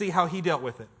 Let's see how he dealt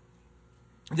with it.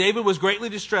 David was greatly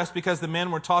distressed because the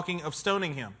men were talking of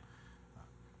stoning him.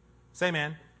 Say,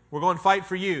 man, we're going to fight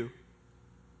for you.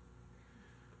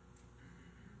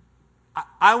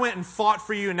 I went and fought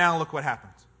for you, and now look what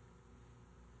happened.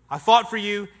 I fought for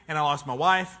you, and I lost my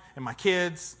wife and my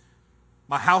kids.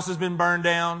 My house has been burned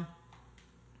down.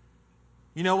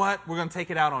 You know what? We're going to take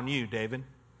it out on you, David.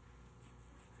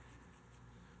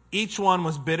 Each one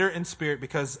was bitter in spirit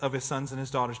because of his sons and his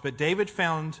daughters. But David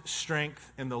found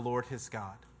strength in the Lord his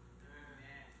God.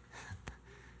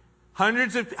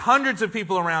 Hundreds of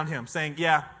people around him saying,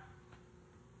 yeah,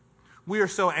 we are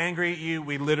so angry at you,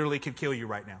 we literally could kill you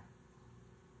right now.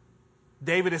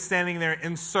 David is standing there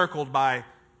encircled by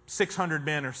 600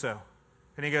 men or so.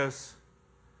 And he goes,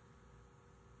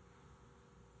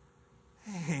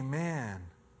 hey, man,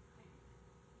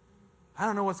 I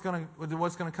don't know what's going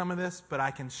to come of this, but I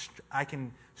can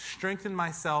strengthen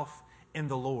myself in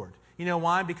the Lord. You know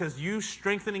why? Because you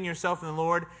strengthening yourself in the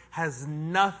Lord has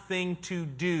nothing to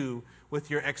do with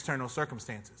your external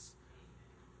circumstances.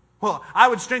 Well, I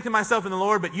would strengthen myself in the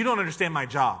Lord, but you don't understand my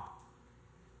job.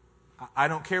 I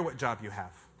don't care what job you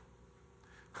have.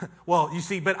 Well, you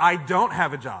see, but I don't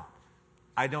have a job.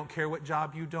 I don't care what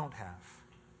job you don't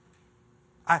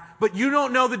have. But you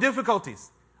don't know the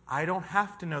difficulties. I don't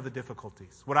have to know the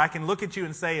difficulties. What I can look at you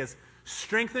and say is,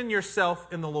 strengthen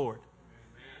yourself in the Lord.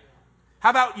 How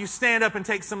about you stand up and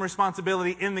take some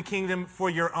responsibility in the kingdom for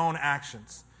your own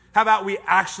actions? How about we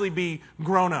actually be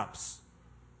grown-ups?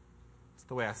 That's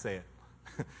the way I say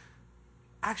it.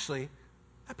 Actually,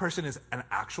 that person is an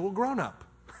actual grown-up.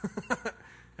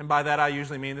 And by that I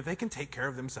usually mean that they can take care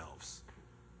of themselves.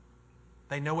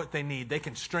 They know what they need. They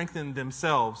can strengthen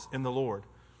themselves in the Lord.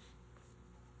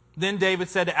 Then David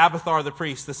said to Abiathar the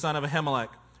priest, the son of Ahimelech,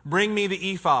 bring me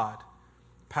the ephod.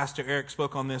 Pastor Eric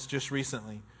spoke on this just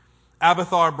recently.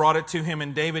 Abiathar brought it to him,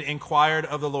 and David inquired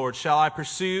of the Lord, shall I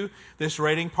pursue this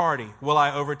raiding party? Will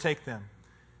I overtake them?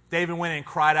 David went and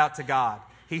cried out to God.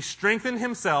 He strengthened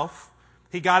himself.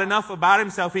 He got enough about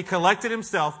himself. He collected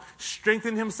himself,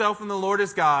 strengthened himself in the Lord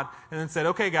as God, and then said,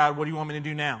 okay, God, what do you want me to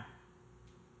do now?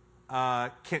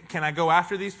 Can I go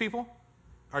after these people?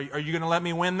 Are you going to let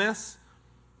me win this?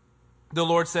 The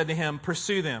Lord said to him,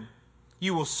 pursue them.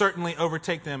 You will certainly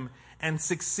overtake them and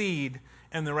succeed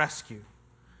in the rescue.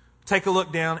 Take a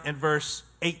look down at verse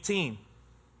 18.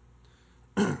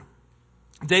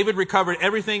 David recovered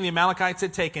everything the Amalekites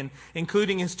had taken,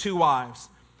 including his 2 wives.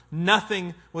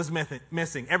 Nothing was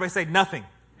missing. Everybody say nothing.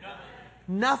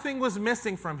 Nothing was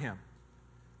missing from him.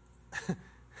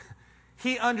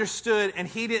 He understood, and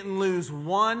he didn't lose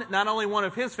not only one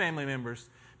of his family members,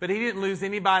 but he didn't lose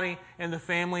anybody in the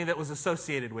family that was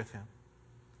associated with him.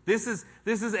 This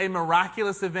is a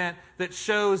miraculous event that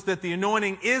shows that the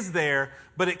anointing is there,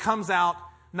 but it comes out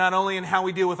not only in how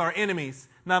we deal with our enemies,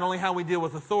 not only how we deal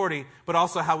with authority, but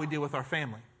also how we deal with our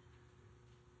family.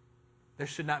 There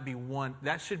should not be one.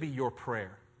 That should be your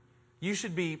prayer. You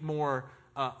should be more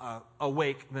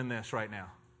awake than this right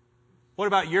now. What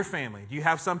about your family? Do you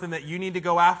have something that you need to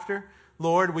go after?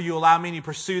 Lord, will you allow me to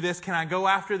pursue this? Can I go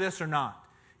after this or not?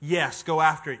 Yes, go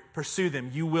after it. Pursue them.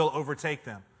 You will overtake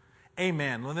them.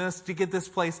 Amen. Let's get this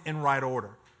place in right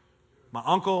order. My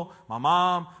uncle, my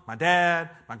mom, my dad,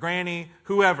 my granny,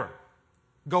 whoever.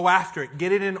 Go after it.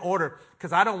 Get it in order.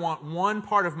 Because I don't want one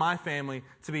part of my family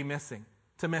to be missing,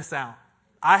 to miss out.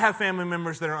 I have family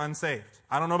members that are unsaved.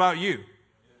 I don't know about you.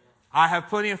 I have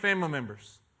plenty of family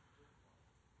members.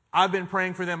 I've been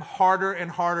praying for them harder and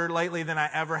harder lately than I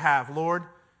ever have. Lord,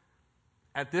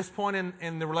 at this point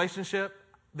in the relationship,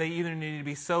 they either need to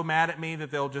be so mad at me that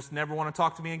they'll just never want to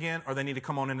talk to me again, or they need to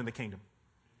come on into the kingdom.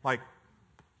 Like,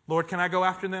 Lord, can I go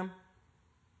after them?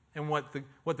 And what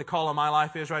the call of my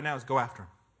life is right now is go after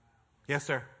them. Yes,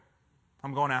 sir.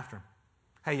 I'm going after them.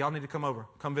 Hey, y'all need to come over.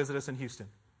 Come visit us in Houston.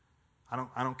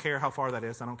 I don't care how far that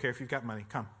is. I don't care if you've got money.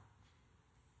 Come.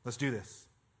 Let's do this.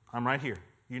 I'm right here.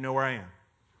 You know where I am.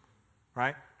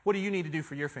 Right? What do you need to do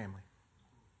for your family?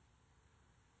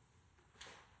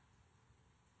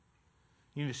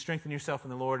 You need to strengthen yourself in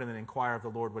the Lord and then inquire of the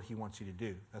Lord what He wants you to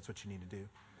do. That's what you need to do.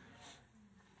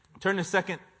 Turn to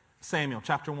 2 Samuel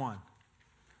chapter 1.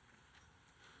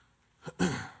 2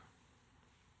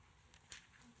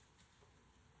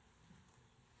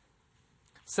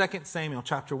 Samuel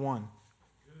chapter 1.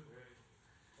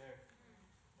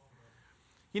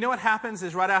 You know what happens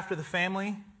is right after the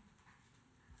family,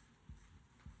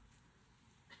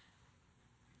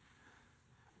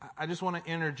 I just want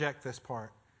to interject this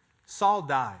part. Saul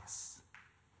dies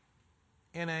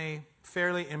in a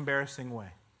fairly embarrassing way.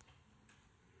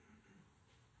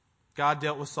 God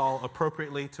dealt with Saul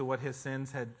appropriately to what his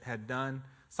sins had done.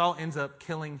 Saul ends up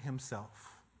killing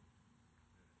himself.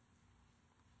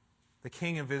 The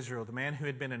king of Israel, the man who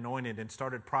had been anointed and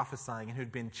started prophesying and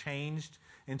who'd been changed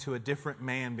into a different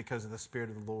man because of the Spirit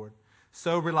of the Lord,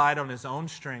 so relied on his own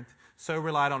strength, so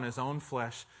relied on his own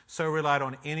flesh, so relied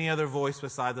on any other voice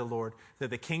beside the Lord, that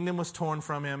the kingdom was torn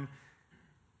from him,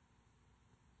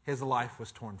 his life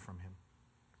was torn from him.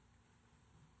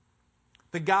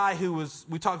 The guy who was,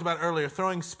 we talked about earlier,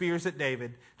 throwing spears at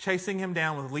David, chasing him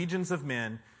down with legions of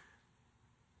men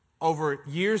over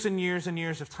years and years and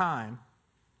years of time,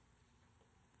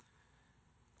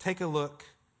 take a look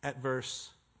at verse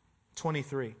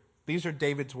 23. These are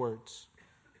David's words.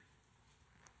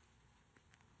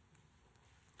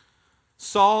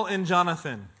 Saul and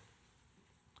Jonathan,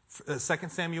 2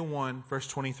 Samuel 1, verse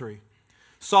 23.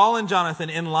 Saul and Jonathan,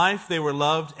 in life they were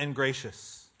loved and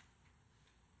gracious.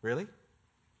 Really?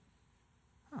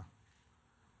 Huh.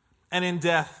 And in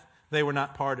death they were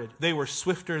not parted. They were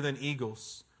swifter than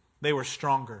eagles. They were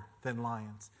stronger than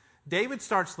lions. David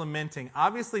starts lamenting.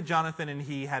 Obviously, Jonathan and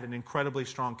he had an incredibly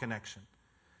strong connection.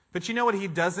 But you know what he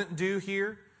doesn't do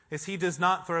here? Is he does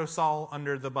not throw Saul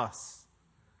under the bus.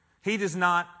 He does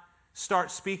not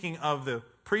start speaking of the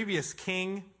previous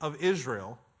king of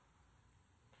Israel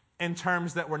in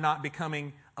terms that were not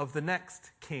becoming of the next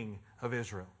king of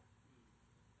Israel.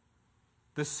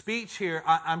 The speech here,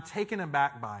 I'm taken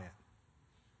aback by it.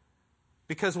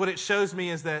 Because what it shows me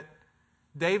is that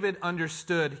David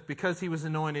understood, because he was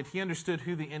anointed, he understood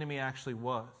who the enemy actually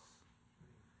was.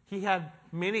 He had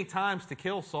many times to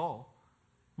kill Saul.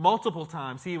 Multiple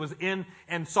times he was in,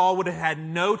 and Saul would have had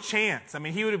no chance. I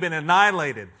mean, he would have been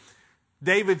annihilated.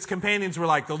 David's companions were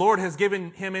like, the Lord has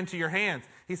given him into your hands.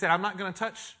 He said, I'm not going to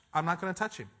touch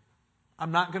him.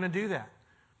 I'm not going to do that.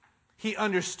 He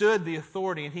understood the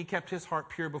authority, and he kept his heart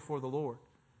pure before the Lord.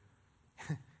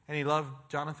 And he loved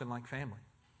Jonathan like family.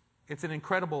 It's an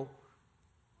incredible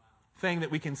thing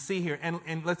that we can see here.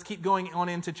 And let's keep going on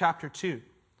into chapter 2,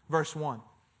 verse 1.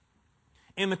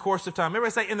 In the course of time.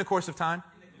 Everybody say, in the course of time.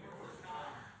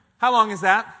 How long is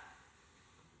that?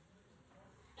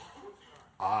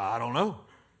 I don't know.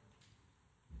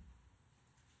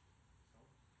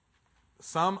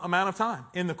 Some amount of time.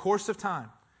 In the course of time.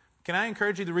 Can I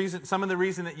encourage you, some of the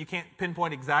reason that you can't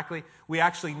pinpoint exactly, we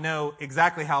actually know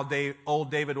exactly how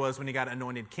old David was when he got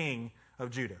anointed king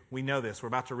of Judah. We know this. We're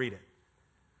about to read it.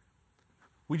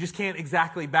 We just can't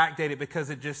exactly backdate it because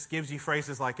it just gives you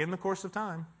phrases like, in the course of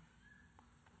time.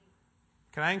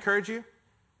 Can I encourage you?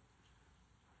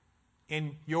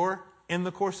 In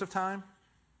the course of time,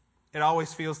 it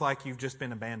always feels like you've just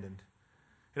been abandoned.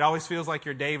 It always feels like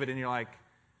you're David and you're like,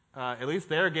 at least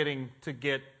they're getting to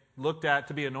get looked at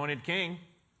to be anointed king.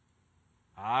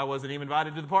 I wasn't even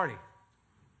invited to the party.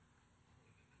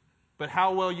 But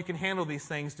how well you can handle these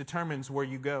things determines where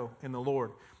you go in the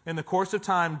Lord. In the course of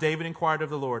time, David inquired of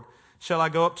the Lord, shall I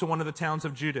go up to one of the towns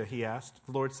of Judah? He asked.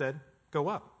 The Lord said, go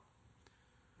up.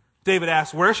 David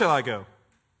asked, where shall I go?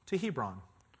 To Hebron.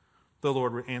 The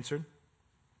Lord answered.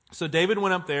 So David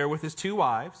went up there with his 2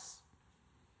 wives.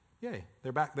 Yay,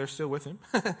 they're back. They're still with him.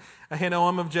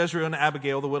 Ahinoam of Jezreel and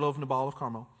Abigail, the widow of Nabal of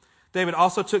Carmel. David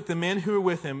also took the men who were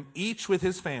with him, each with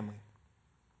his family.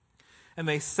 And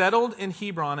they settled in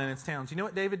Hebron and its towns. You know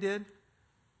what David did?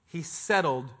 He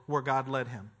settled where God led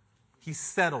him. He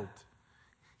settled.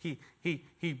 He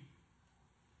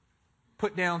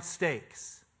put down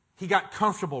stakes. He got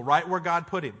comfortable right where God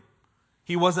put him.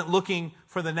 He wasn't looking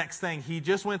for the next thing. He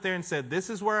just went there and said, this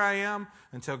is where I am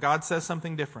until God says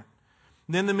something different.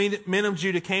 Then the men of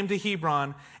Judah came to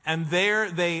Hebron, and there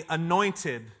they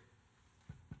anointed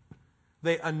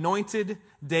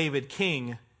David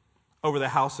king over the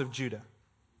house of Judah.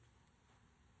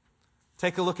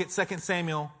 Take a look at 2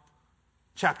 Samuel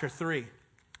chapter 3.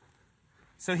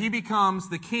 So he becomes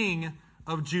the king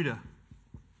of Judah.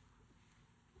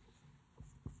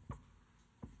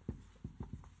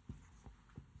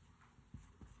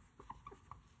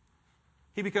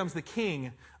 He becomes the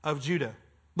king of Judah.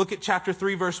 Look at chapter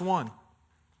 3, verse 1.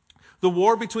 The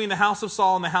war between the house of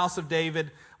Saul and the house of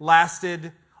David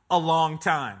lasted a long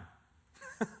time.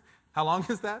 How long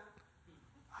is that?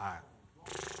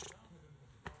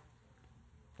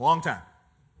 Long time.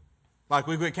 Like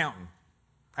we quit counting.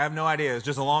 I have no idea. It's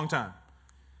just a long time.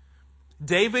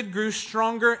 David grew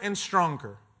stronger and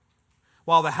stronger,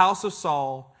 while the house of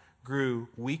Saul grew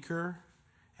weaker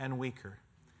and weaker.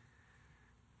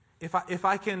 If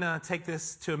I can take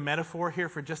this to a metaphor here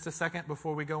for just a second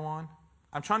before we go on.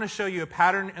 I'm trying to show you a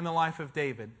pattern in the life of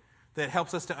David that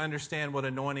helps us to understand what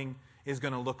anointing is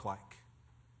going to look like.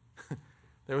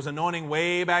 There was anointing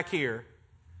way back here,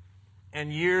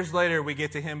 and years later we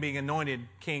get to him being anointed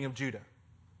king of Judah.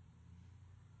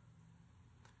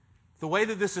 The way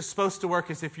that this is supposed to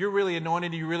work is if you're really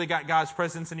anointed, you really got God's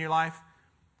presence in your life,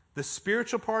 the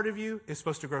spiritual part of you is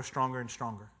supposed to grow stronger and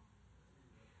stronger.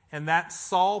 And that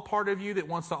Saul part of you that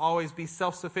wants to always be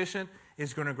self-sufficient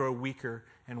is going to grow weaker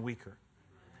and weaker.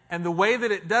 And the way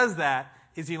that it does that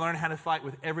is you learn how to fight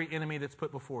with every enemy that's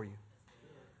put before you.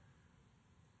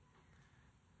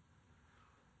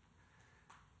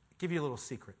 I'll give you a little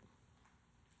secret.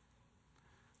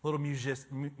 A little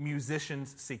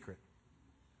musician's secret.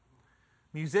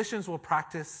 Musicians will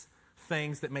practice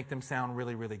things that make them sound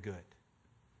really, really good.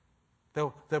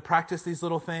 They'll practice these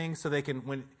little things so they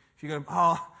can, if you go,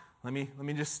 oh, let me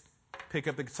just pick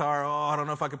up the guitar. Oh, I don't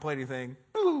know if I can play anything.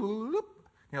 You're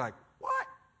like, what?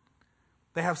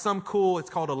 They have some cool, it's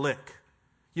called a lick.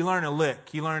 You learn a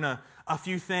lick. You learn a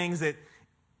few things that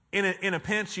in a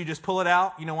pinch, you just pull it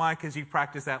out. You know why? Because you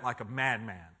practice that like a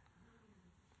madman.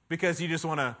 Because you just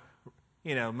want to,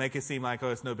 make it seem like, oh,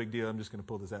 it's no big deal. I'm just going to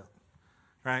pull this out.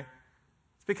 Right?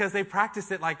 It's because they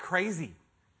practice it like crazy.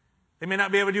 They may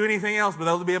not be able to do anything else, but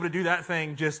they'll be able to do that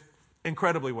thing just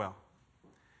incredibly well.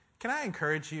 Can I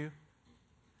encourage you?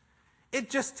 It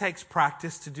just takes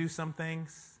practice to do some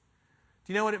things.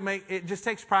 Do you know what it just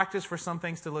takes practice for some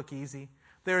things to look easy.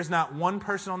 There is not one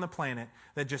person on the planet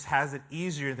that just has it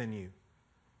easier than you.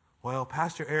 Well,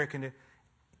 Pastor Eric can do.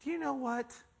 Do you know what?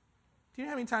 Do you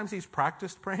know how many times he's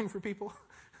practiced praying for people?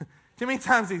 Do you know how many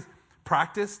times he's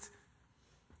practiced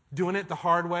doing it the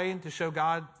hard way to show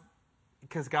God,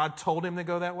 because God told him to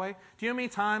go that way? Do you know how many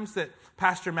times that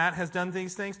Pastor Matt has done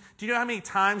these things? Do you know how many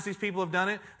times these people have done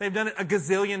it? They've done it a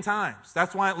gazillion times.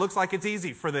 That's why it looks like it's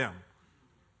easy for them.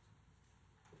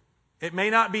 It may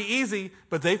not be easy,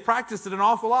 but they've practiced it an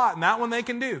awful lot, and that one they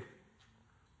can do.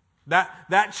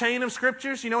 That chain of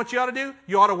scriptures, you know what you ought to do?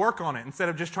 You ought to work on it instead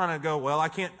of just trying to go, well, I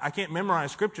can't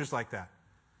memorize scriptures like that.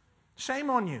 Shame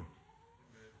on you.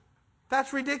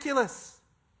 That's ridiculous.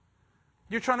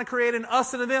 You're trying to create an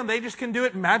us and a them. They just can do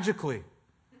it magically.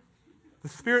 The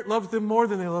Spirit loves them more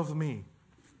than they love me.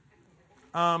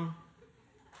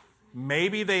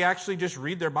 Maybe they actually just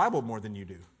read their Bible more than you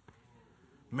do.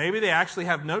 Maybe they actually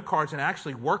have note cards and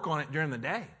actually work on it during the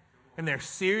day. And they're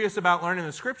serious about learning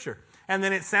the Scripture. And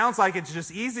then it sounds like it's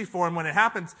just easy for them when it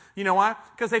happens. You know why?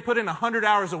 Because they put in 100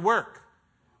 hours of work.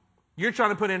 You're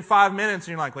trying to put in 5 minutes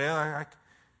and you're like, well,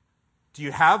 do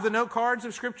you have the note cards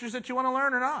of Scriptures that you want to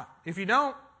learn or not? If you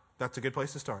don't, that's a good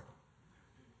place to start.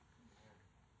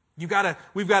 We've got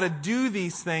to do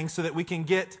these things so that we can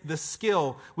get the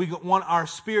skill. We want our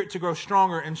spirit to grow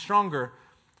stronger and stronger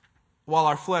while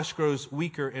our flesh grows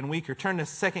weaker and weaker. Turn to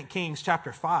 2 Kings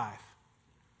chapter 5. I'm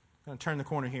going to turn the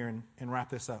corner here and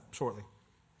wrap this up shortly.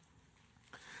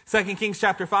 2 Kings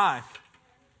chapter 5.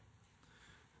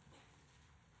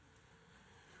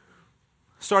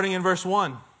 Starting in verse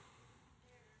 1.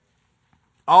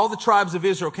 All the tribes of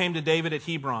Israel came to David at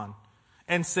Hebron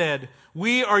and said,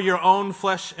 "We are your own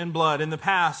flesh and blood. In the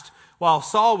past, while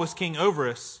Saul was king over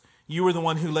us, you were the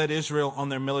one who led Israel on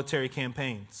their military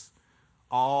campaigns."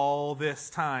 All this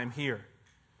time here.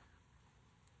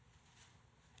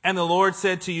 "And the Lord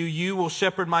said to you, you will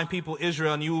shepherd my people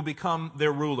Israel, and you will become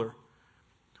their ruler."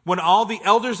 When all the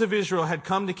elders of Israel had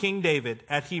come to King David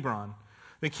at Hebron,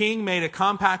 the king made a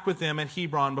compact with them at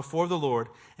Hebron before the Lord,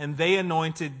 and they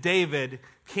anointed David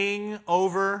king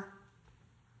over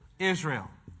Israel.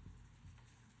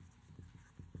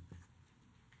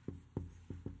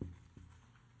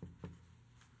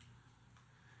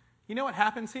 You know what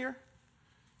happens here?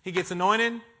 He gets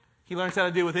anointed. He learns how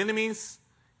to deal with enemies.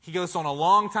 He goes on a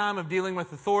long time of dealing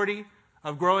with authority,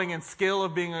 of growing in skill,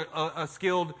 of being a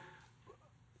skilled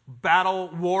battle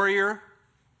warrior.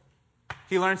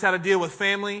 He learns how to deal with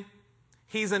family.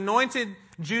 He's anointed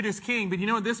Judah's king. But you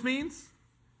know what this means?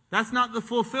 That's not the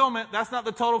fulfillment. That's not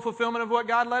the total fulfillment of what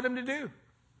God led him to do.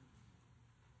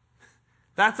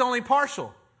 That's only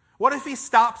partial. What if he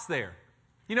stops there?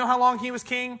 You know how long he was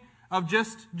king of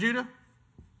just Judah?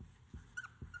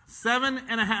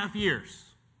 7.5 years.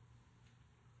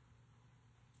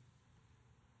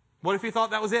 What if he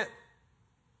thought that was it?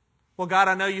 Well, God,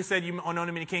 I know you said you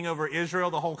anointed me king over Israel,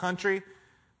 the whole country,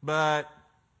 but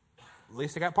at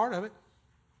least I got part of it.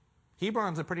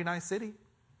 Hebron's a pretty nice city.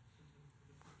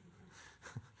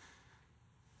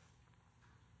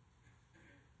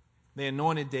 They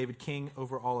anointed David king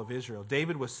over all of Israel.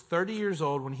 David was 30 years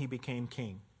old when he became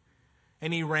king,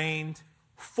 and he reigned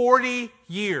 40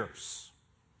 years.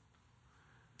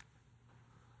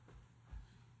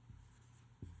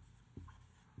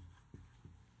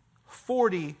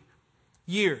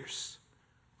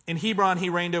 In Hebron, he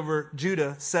reigned over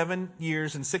Judah 7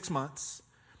 years and 6 months.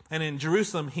 And in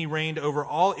Jerusalem, he reigned over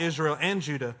all Israel and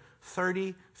Judah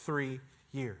 33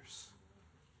 years.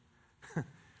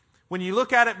 When you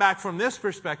look at it back from this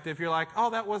perspective, you're like,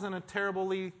 oh, that wasn't a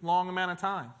terribly long amount of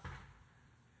time.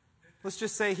 Let's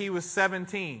just say he was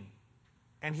 17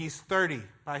 and he's 30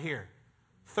 by here.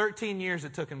 13 years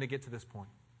it took him to get to this point.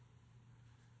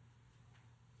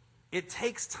 It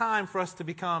takes time for us to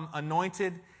become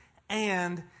anointed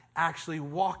and actually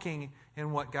walking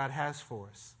in what God has for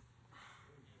us.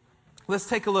 Let's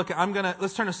take a look.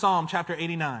 Let's turn to Psalm chapter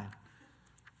 89.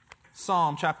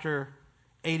 Psalm chapter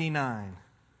 89.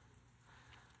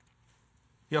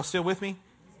 Y'all still with me?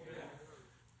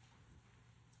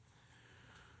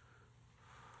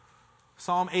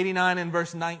 Psalm 89 and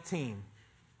verse 19.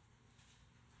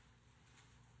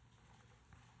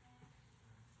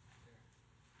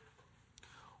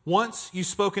 Once you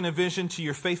spoke in a vision to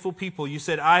your faithful people. You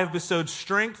said, I have bestowed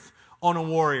strength on a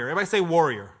warrior. Everybody say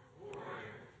warrior. Warrior.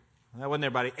 That wasn't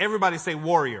everybody. Everybody say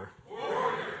warrior.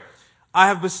 Warrior. I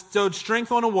have bestowed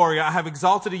strength on a warrior. I have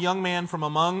exalted a young man from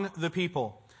among the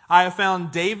people. I have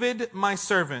found David, my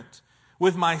servant.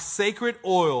 With my sacred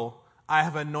oil, I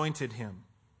have anointed him.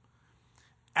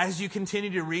 As you continue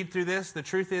to read through this, the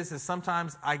truth is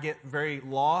sometimes I get very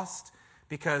lost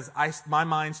because my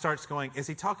mind starts going, is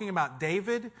he talking about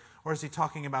David or is he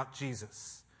talking about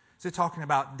Jesus? Is it talking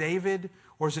about David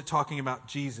or is it talking about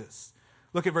Jesus?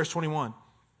 Look at verse 21.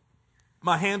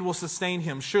 My hand will sustain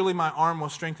him. Surely my arm will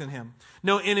strengthen him.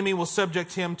 No enemy will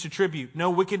subject him to tribute. No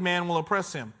wicked man will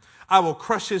oppress him. I will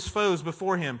crush his foes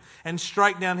before him and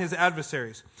strike down his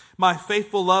adversaries. My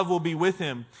faithful love will be with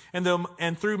him,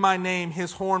 and through my name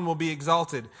his horn will be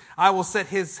exalted. I will set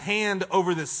his hand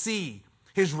over the sea,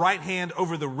 his right hand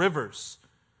over the rivers.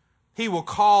 He will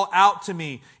call out to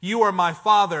me, you are my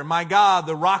Father, my God,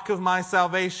 the rock of my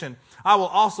salvation. I will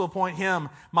also appoint him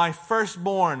my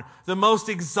firstborn, the most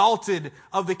exalted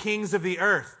of the kings of the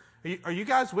earth. Are you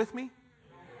guys with me?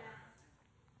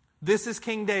 This is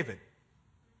King David.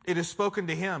 It is spoken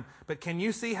to him. But can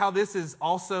you see how this is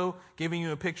also giving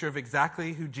you a picture of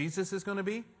exactly who Jesus is going to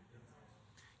be?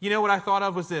 You know what I thought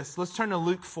of was this. Let's turn to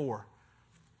Luke 4.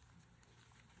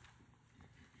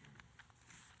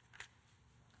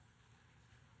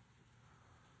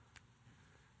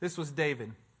 This was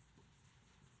David.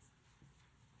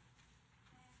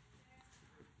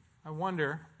 I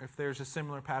wonder if there's a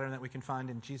similar pattern that we can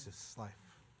find in Jesus' life.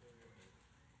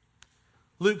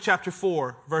 Luke chapter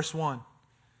 4, verse 1.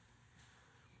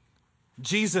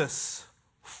 Jesus,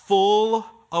 full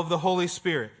of the Holy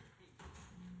Spirit,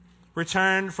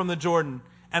 returned from the Jordan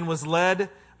and was led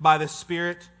by the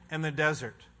Spirit in the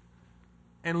desert.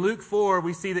 In Luke 4,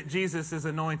 we see that Jesus is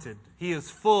anointed. He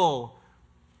is full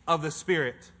of the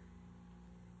Spirit.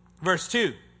 Verse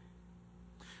 2,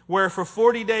 where for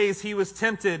 40 days he was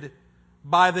tempted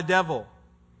by the devil.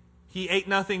 He ate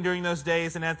nothing during those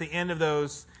days, and at the end of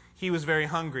those, he was very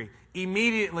hungry.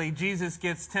 Immediately, Jesus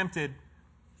gets tempted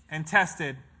and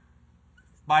tested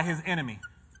by his enemy.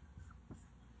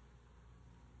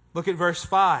 Look at verse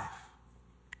 5.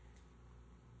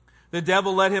 The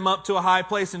devil led him up to a high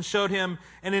place and showed him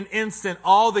in an instant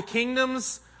all the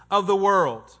kingdoms of the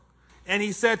world. And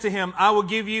he said to him, I will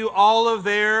give you all of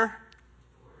their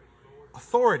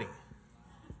authority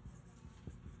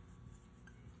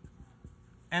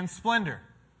and splendor.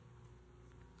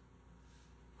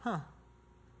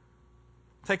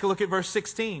 Take a look at verse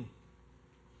 16.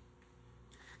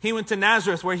 He went to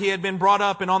Nazareth where he had been brought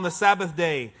up, and on the Sabbath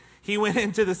day he went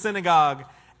into the synagogue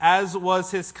as was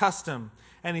his custom,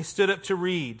 and he stood up to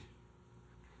read.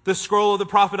 The scroll of the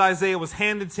prophet Isaiah was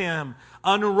handed to him.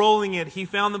 Unrolling it, he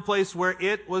found the place where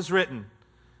it was written,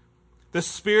 the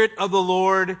Spirit of the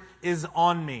Lord is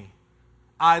on me.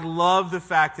 I love the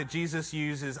fact that Jesus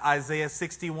uses Isaiah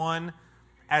 61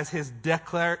 as his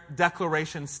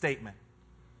declaration statement.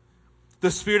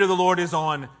 The Spirit of the Lord is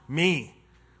on me,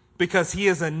 because he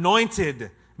has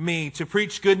anointed me to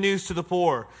preach good news to the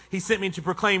poor. He sent me to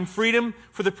proclaim freedom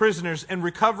for the prisoners and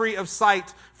recovery of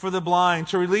sight for the blind,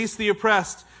 to release the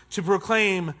oppressed, to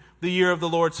proclaim the year of the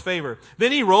Lord's favor.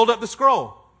 Then he rolled up the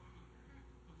scroll,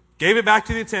 gave it back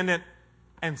to the attendant,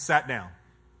 and sat down.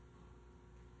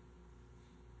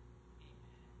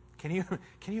 Can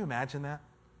you imagine that?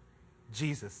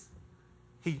 Jesus.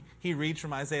 He reads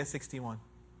from Isaiah 61.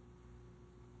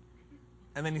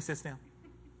 And then he sits down.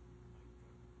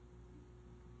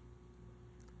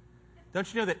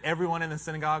 Don't you know that everyone in the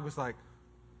synagogue was like,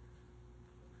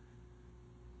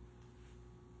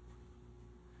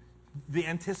 the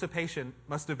anticipation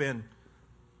must have been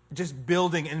just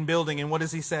building and building. And what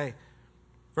does he say?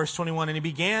 Verse 21, and he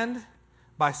began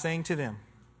by saying to them,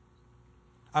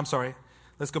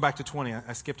 let's go back to 20.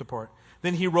 I skipped a part.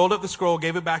 Then he rolled up the scroll,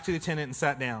 gave it back to the attendant, and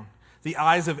sat down. The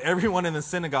eyes of everyone in the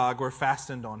synagogue were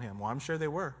fastened on him. Well, I'm sure they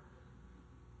were.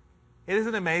 It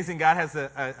isn't amazing God has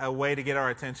a way to get our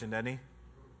attention, doesn't he?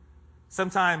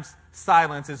 Sometimes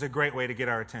silence is a great way to get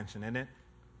our attention, isn't it?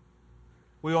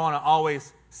 We want to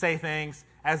always say things.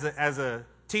 As a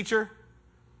teacher,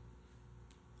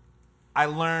 I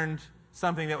learned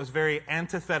something that was very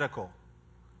antithetical.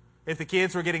 If the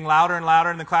kids were getting louder and louder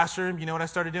in the classroom, you know what I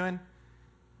started doing?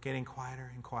 Getting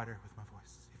quieter and quieter with my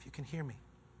voice. If you can hear me,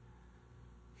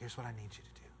 here's what I need you to do.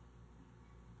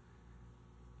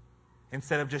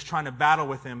 Instead of just trying to battle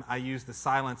with them, I used the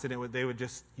silence, and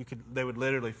they would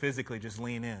literally physically just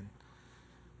lean in.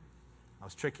 I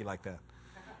was tricky like that.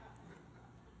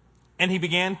 And he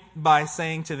began by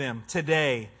saying to them,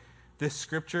 "Today, this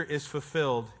scripture is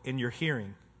fulfilled in your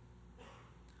hearing."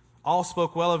 All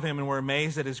spoke well of him and were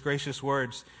amazed at his gracious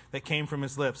words that came from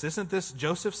his lips. "Isn't this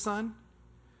Joseph's son?"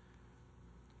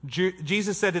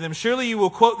 Jesus said to them, "Surely you will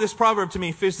quote this proverb to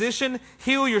me, 'Physician,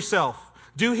 heal yourself.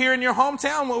 Do here in your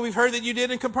hometown what we've heard that you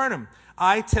did in Capernaum.'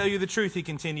 I tell you the truth," he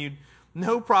continued,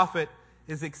 "no prophet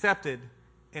is accepted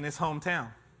in his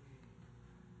hometown."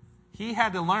 He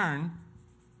had to learn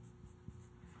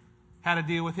how to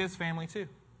deal with his family too.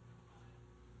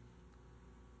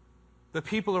 The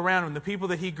people around him, the people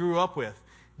that he grew up with.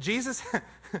 Jesus,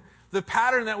 the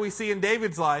pattern that we see in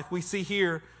David's life, we see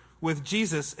here with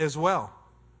Jesus as well.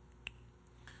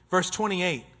 Verse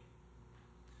 28.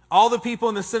 All the people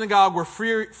in the synagogue were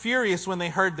furious when they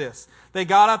heard this. They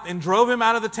got up and drove him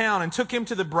out of the town and took him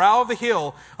to the brow of the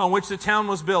hill on which the town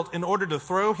was built in order to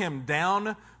throw him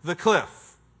down the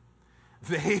cliff.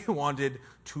 They wanted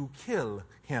to kill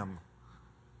him.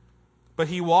 But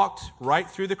he walked right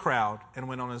through the crowd and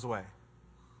went on his way.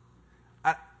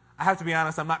 I have to be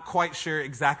honest, I'm not quite sure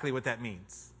exactly what that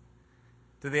means.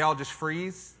 Did they all just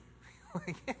freeze?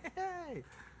 Like, hey.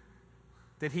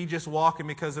 Did he just walk in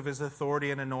because of his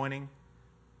authority and anointing?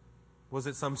 Was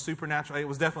it some supernatural? It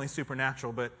was definitely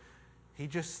supernatural, but he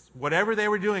just, whatever they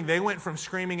were doing, they went from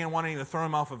screaming and wanting to throw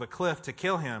him off of a cliff to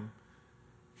kill him.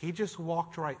 He just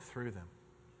walked right through them.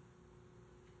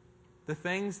 The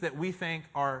things that we think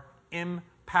are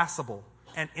impassable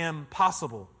and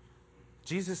impossible,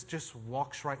 Jesus just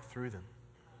walks right through them.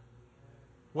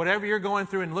 Whatever you're going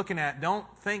through and looking at, don't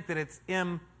think that it's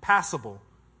impassable.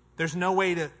 There's no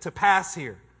way to pass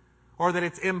here. Or that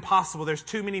it's impossible. There's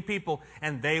too many people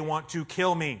and they want to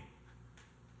kill me.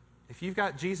 If you've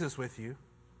got Jesus with you,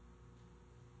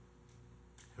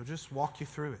 He'll just walk you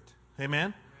through it.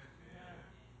 Amen?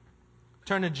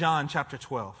 Turn to John chapter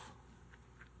 12.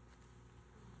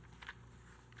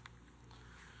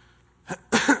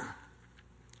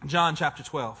 John chapter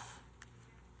 12.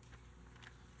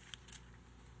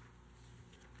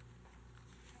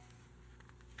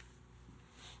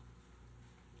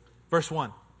 Verse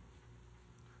 1.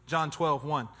 John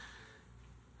 12:1.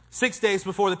 6 days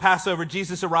before the Passover,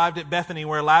 Jesus arrived at Bethany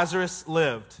where Lazarus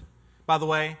lived. By the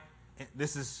way,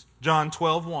 this is John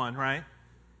 12:1, right?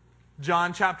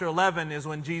 John chapter 11 is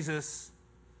when Jesus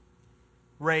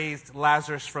raised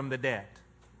Lazarus from the dead.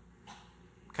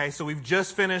 Okay, so we've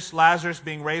just finished Lazarus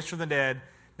being raised from the dead.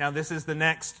 Now this is the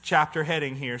next chapter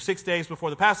heading here. 6 days before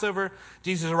the Passover,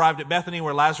 Jesus arrived at Bethany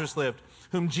where Lazarus lived,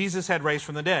 whom Jesus had raised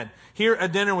from the dead. Here a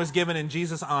dinner was given in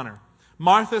Jesus' honor.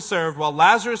 Martha served while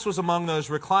Lazarus was among those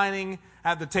reclining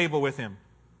at the table with him.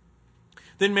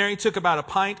 Then Mary took about a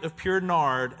pint of pure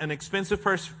nard, an expensive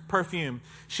perfume.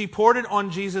 She poured it on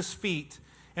Jesus' feet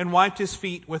and wiped his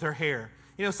feet with her hair.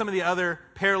 You know, some of the other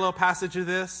parallel passages of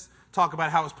this talk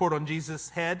about how it was poured on Jesus'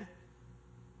 head.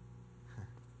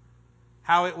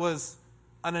 How it was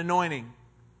an anointing.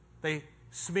 They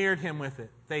smeared him with it.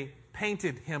 They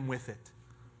painted him with it.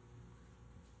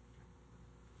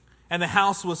 And the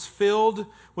house was filled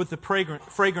with the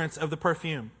fragrance of the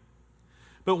perfume.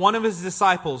 But one of his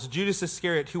disciples, Judas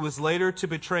Iscariot, who was later to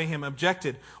betray him,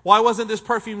 objected, "Why wasn't this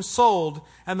perfume sold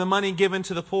and the money given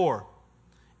to the poor?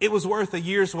 It was worth a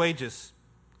year's wages."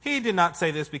 He did not say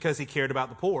this because he cared about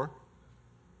the poor.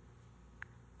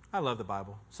 I love the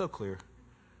Bible. So clear.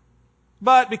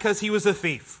 But because he was a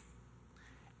thief.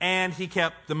 And he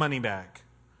kept the money bag.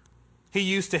 He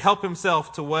used to help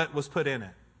himself to what was put in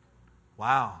it.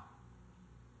 Wow.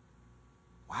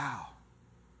 Wow.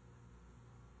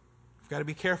 We've got to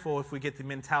be careful if we get the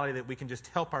mentality that we can just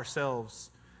help ourselves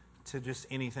to just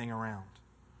anything around.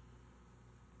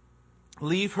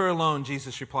 "Leave her alone,"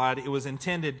 Jesus replied. "It was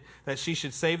intended that she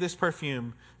should save this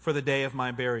perfume for the day of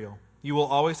my burial. You will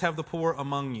always have the poor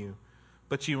among you,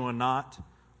 but you will not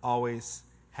always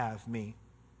have me."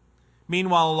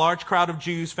 Meanwhile, a large crowd of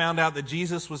Jews found out that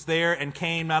Jesus was there and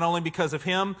came not only because of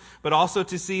him, but also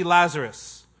to see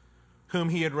Lazarus, whom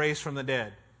he had raised from the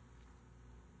dead.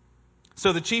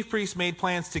 So the chief priests made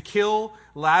plans to kill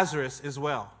Lazarus as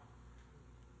well.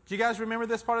 Do you guys remember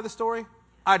this part of the story?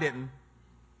 I didn't.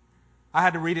 I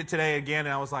had to read it today again,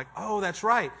 and I was like, oh, that's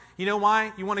right. You know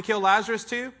why you want to kill Lazarus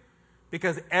too?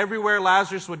 Because everywhere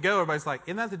Lazarus would go, everybody's like,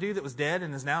 isn't that the dude that was dead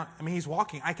and is now, he's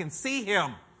walking. I can see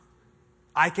him.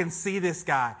 I can see this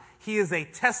guy. He is a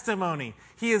testimony.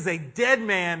 He is a dead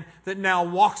man that now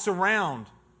walks around.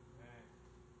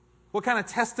 What kind of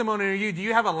testimony are you? Do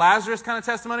you have a Lazarus kind of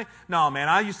testimony? No, man,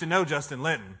 I used to know Justin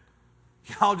Linton.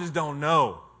 Y'all just don't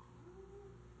know.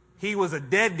 He was a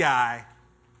dead guy,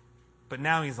 but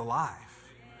now he's alive.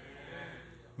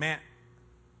 Man,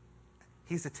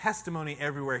 he's a testimony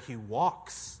everywhere he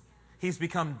walks. He's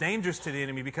become dangerous to the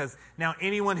enemy because now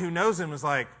anyone who knows him is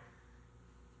like,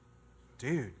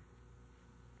 dude,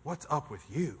 what's up with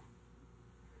you?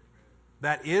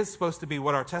 That is supposed to be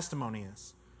what our testimony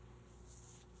is.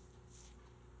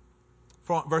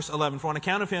 Verse 11, for on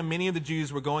account of him, many of the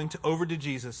Jews were going over to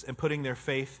Jesus and putting their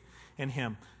faith in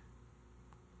him.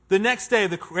 The next day,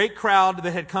 the great crowd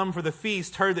that had come for the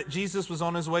feast heard that Jesus was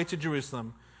on his way to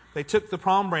Jerusalem. They took the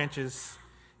palm branches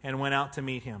and went out to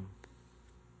meet him.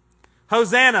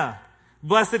 Hosanna!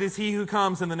 Blessed is he who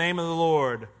comes in the name of the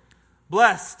Lord.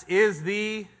 Blessed is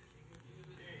the...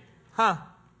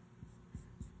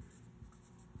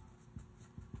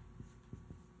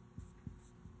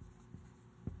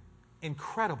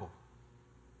 Incredible.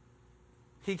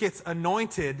 He gets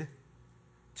anointed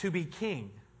to be king.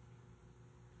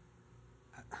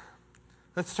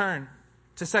 Let's turn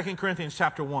to 2 Corinthians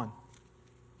chapter 1.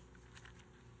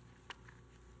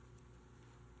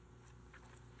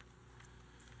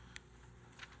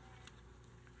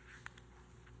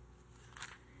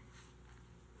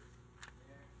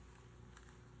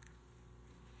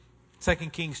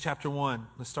 Second Kings chapter 1.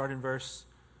 Let's start in verse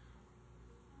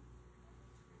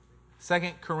 2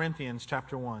 Corinthians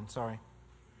chapter 1. Sorry.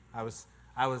 I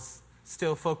was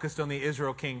still focused on the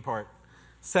Israel king part.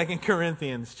 2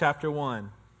 Corinthians chapter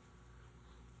 1.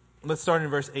 Let's start in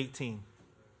verse 18.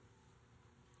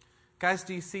 Guys,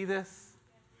 do you see this?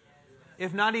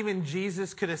 If not even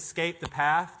Jesus could escape the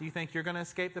path, do you think you're going to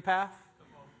escape the path?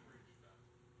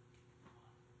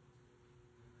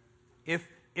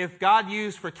 If God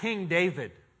used for King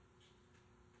David,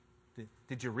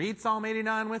 did you read Psalm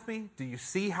 89 with me? Do you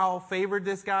see how favored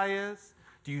this guy is?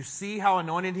 Do you see how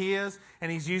anointed he is?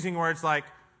 And he's using words like,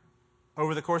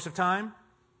 over the course of time.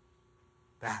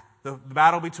 The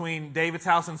battle between David's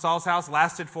house and Saul's house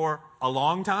lasted for a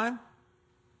long time.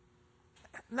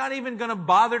 Not even going to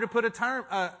bother to put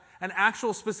an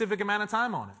actual specific amount of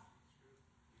time on it.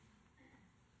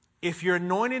 If you're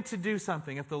anointed to do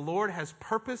something, if the Lord has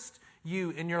purposed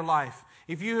you in your life,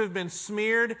 if you have been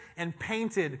smeared and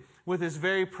painted with His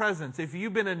very presence, if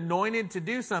you've been anointed to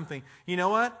do something, you know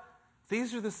what?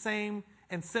 These are the same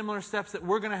and similar steps that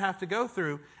we're going to have to go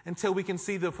through until we can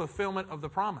see the fulfillment of the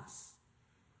promise.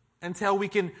 Until we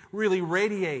can really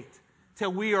radiate,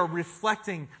 till we are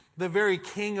reflecting the very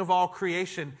King of all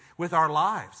creation with our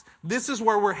lives. This is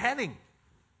where we're heading.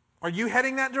 Are you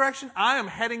heading that direction? I am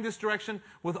heading this direction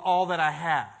with all that I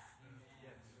have.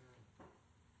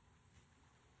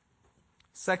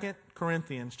 2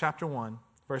 Corinthians chapter 1,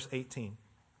 verse 18.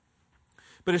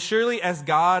 But as surely as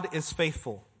God is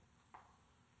faithful,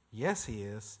 yes, He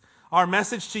is, our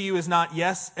message to you is not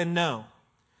yes and no.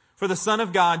 For the Son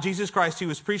of God, Jesus Christ, who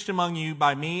was preached among you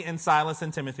by me and Silas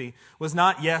and Timothy, was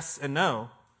not yes and no,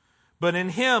 but in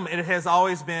Him it has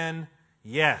always been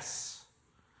yes.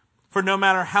 For no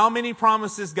matter how many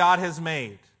promises God has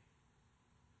made.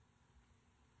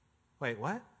 Wait,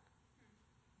 what?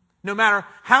 No matter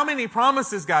how many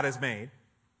promises God has made,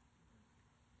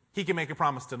 He can make a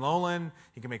promise to Nolan,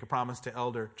 He can make a promise to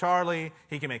Elder Charlie,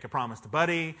 He can make a promise to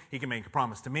Buddy, He can make a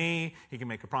promise to me, He can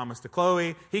make a promise to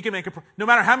Chloe, He can make no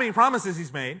matter how many promises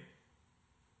He's made,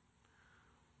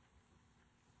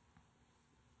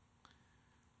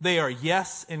 they are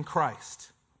yes in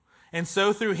Christ. And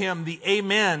so through Him, the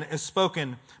Amen is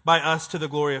spoken by us to the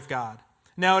glory of God.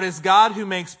 Now it is God who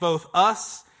makes both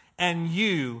us and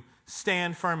you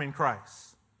stand firm in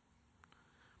Christ.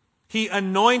 He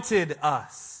anointed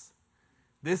us.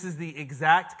 This is the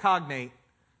exact cognate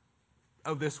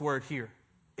of this word here.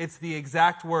 It's the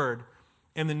exact word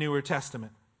in the Newer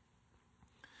Testament.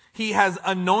 He has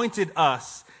anointed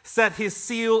us, set His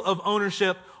seal of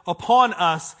ownership upon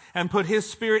us, and put His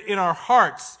Spirit in our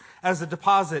hearts as a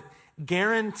deposit,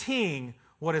 guaranteeing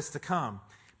what is to come.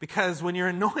 Because when you're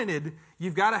anointed,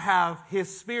 you've got to have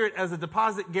His Spirit as a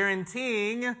deposit,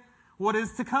 guaranteeing what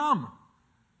is to come.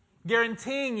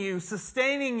 Guaranteeing you,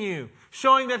 sustaining you,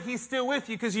 showing that He's still with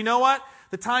you. Because you know what?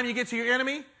 The time you get to your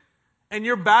enemy and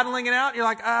you're battling it out, you're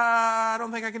like, I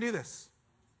don't think I can do this.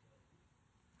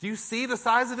 Do you see the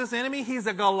size of this enemy? He's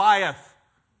a Goliath.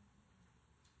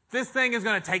 This thing is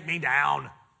going to take me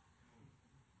down.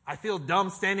 I feel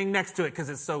dumb standing next to it because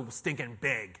it's so stinking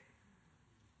big.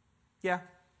 Yeah,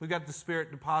 we've got the Spirit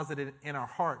deposited in our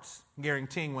hearts,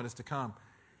 guaranteeing what is to come.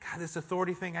 God, this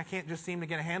authority thing, I can't just seem to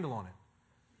get a handle on it.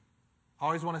 I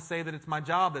always want to say that it's my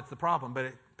job that's the problem,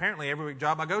 but apparently every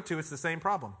job I go to, it's the same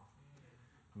problem.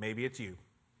 Maybe it's you.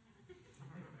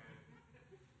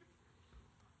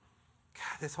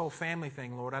 God, this whole family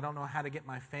thing, Lord, I don't know how to get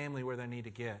my family where they need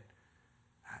to get.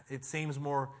 it seems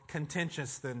more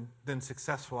contentious than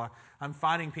successful. I'm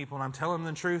fighting people and I'm telling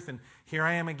them the truth, and here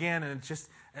I am again, and it's just,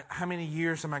 how many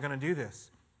years am I going to do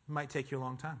this? It might take you a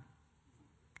long time.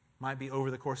 It might be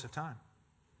over the course of time.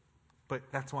 But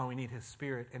that's why we need His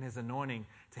Spirit and His anointing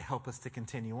to help us to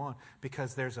continue on,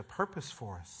 because there's a purpose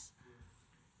for us.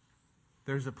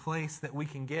 There's a place that we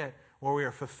can get where we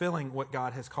are fulfilling what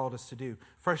God has called us to do.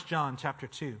 1 John chapter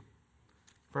 2,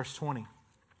 verse 20.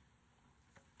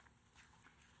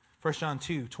 1 John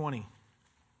 2, 20.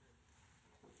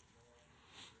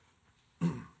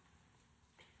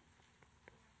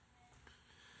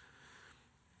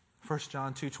 1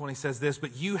 John 2:20 says this,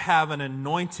 "But you have an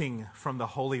anointing from the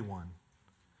Holy One,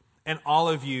 and all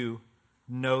of you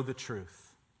know the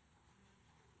truth."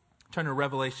 Turn to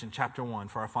Revelation chapter 1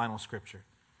 for our final scripture.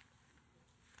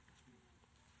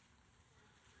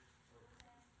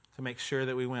 To make sure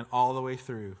that we went all the way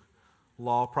through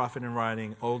law, prophet, and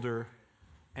writing, older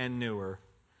and newer.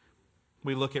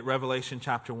 We look at Revelation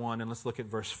chapter 1, and let's look at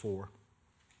verse 4.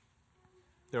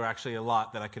 There were actually a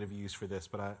lot that I could have used for this,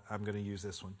 but I'm going to use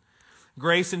this one.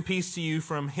 "Grace and peace to you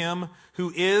from Him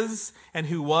who is, and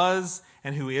who was,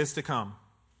 and who is to come,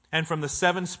 and from the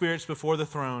 7 spirits before the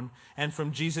throne, and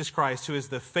from Jesus Christ, who is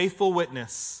the faithful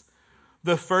witness,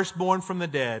 the firstborn from the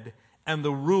dead, and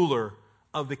the ruler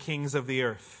of the kings of the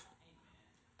earth."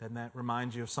 Doesn't that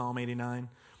remind you of Psalm 89?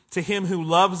 "To Him who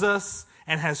loves us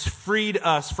and has freed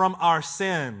us from our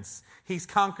sins." He's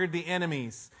conquered the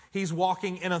enemies. He's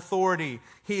walking in authority.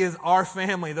 He is our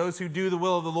family, those who do the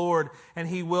will of the Lord, and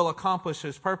He will accomplish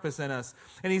His purpose in us.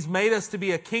 And He's made us to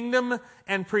be a kingdom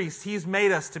and priests. He's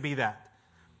made us to be that.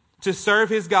 To serve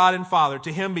His God and Father.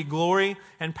 To Him be glory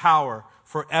and power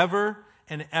forever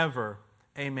and ever.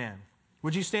 Amen.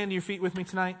 Would you stand to your feet with me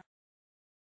tonight?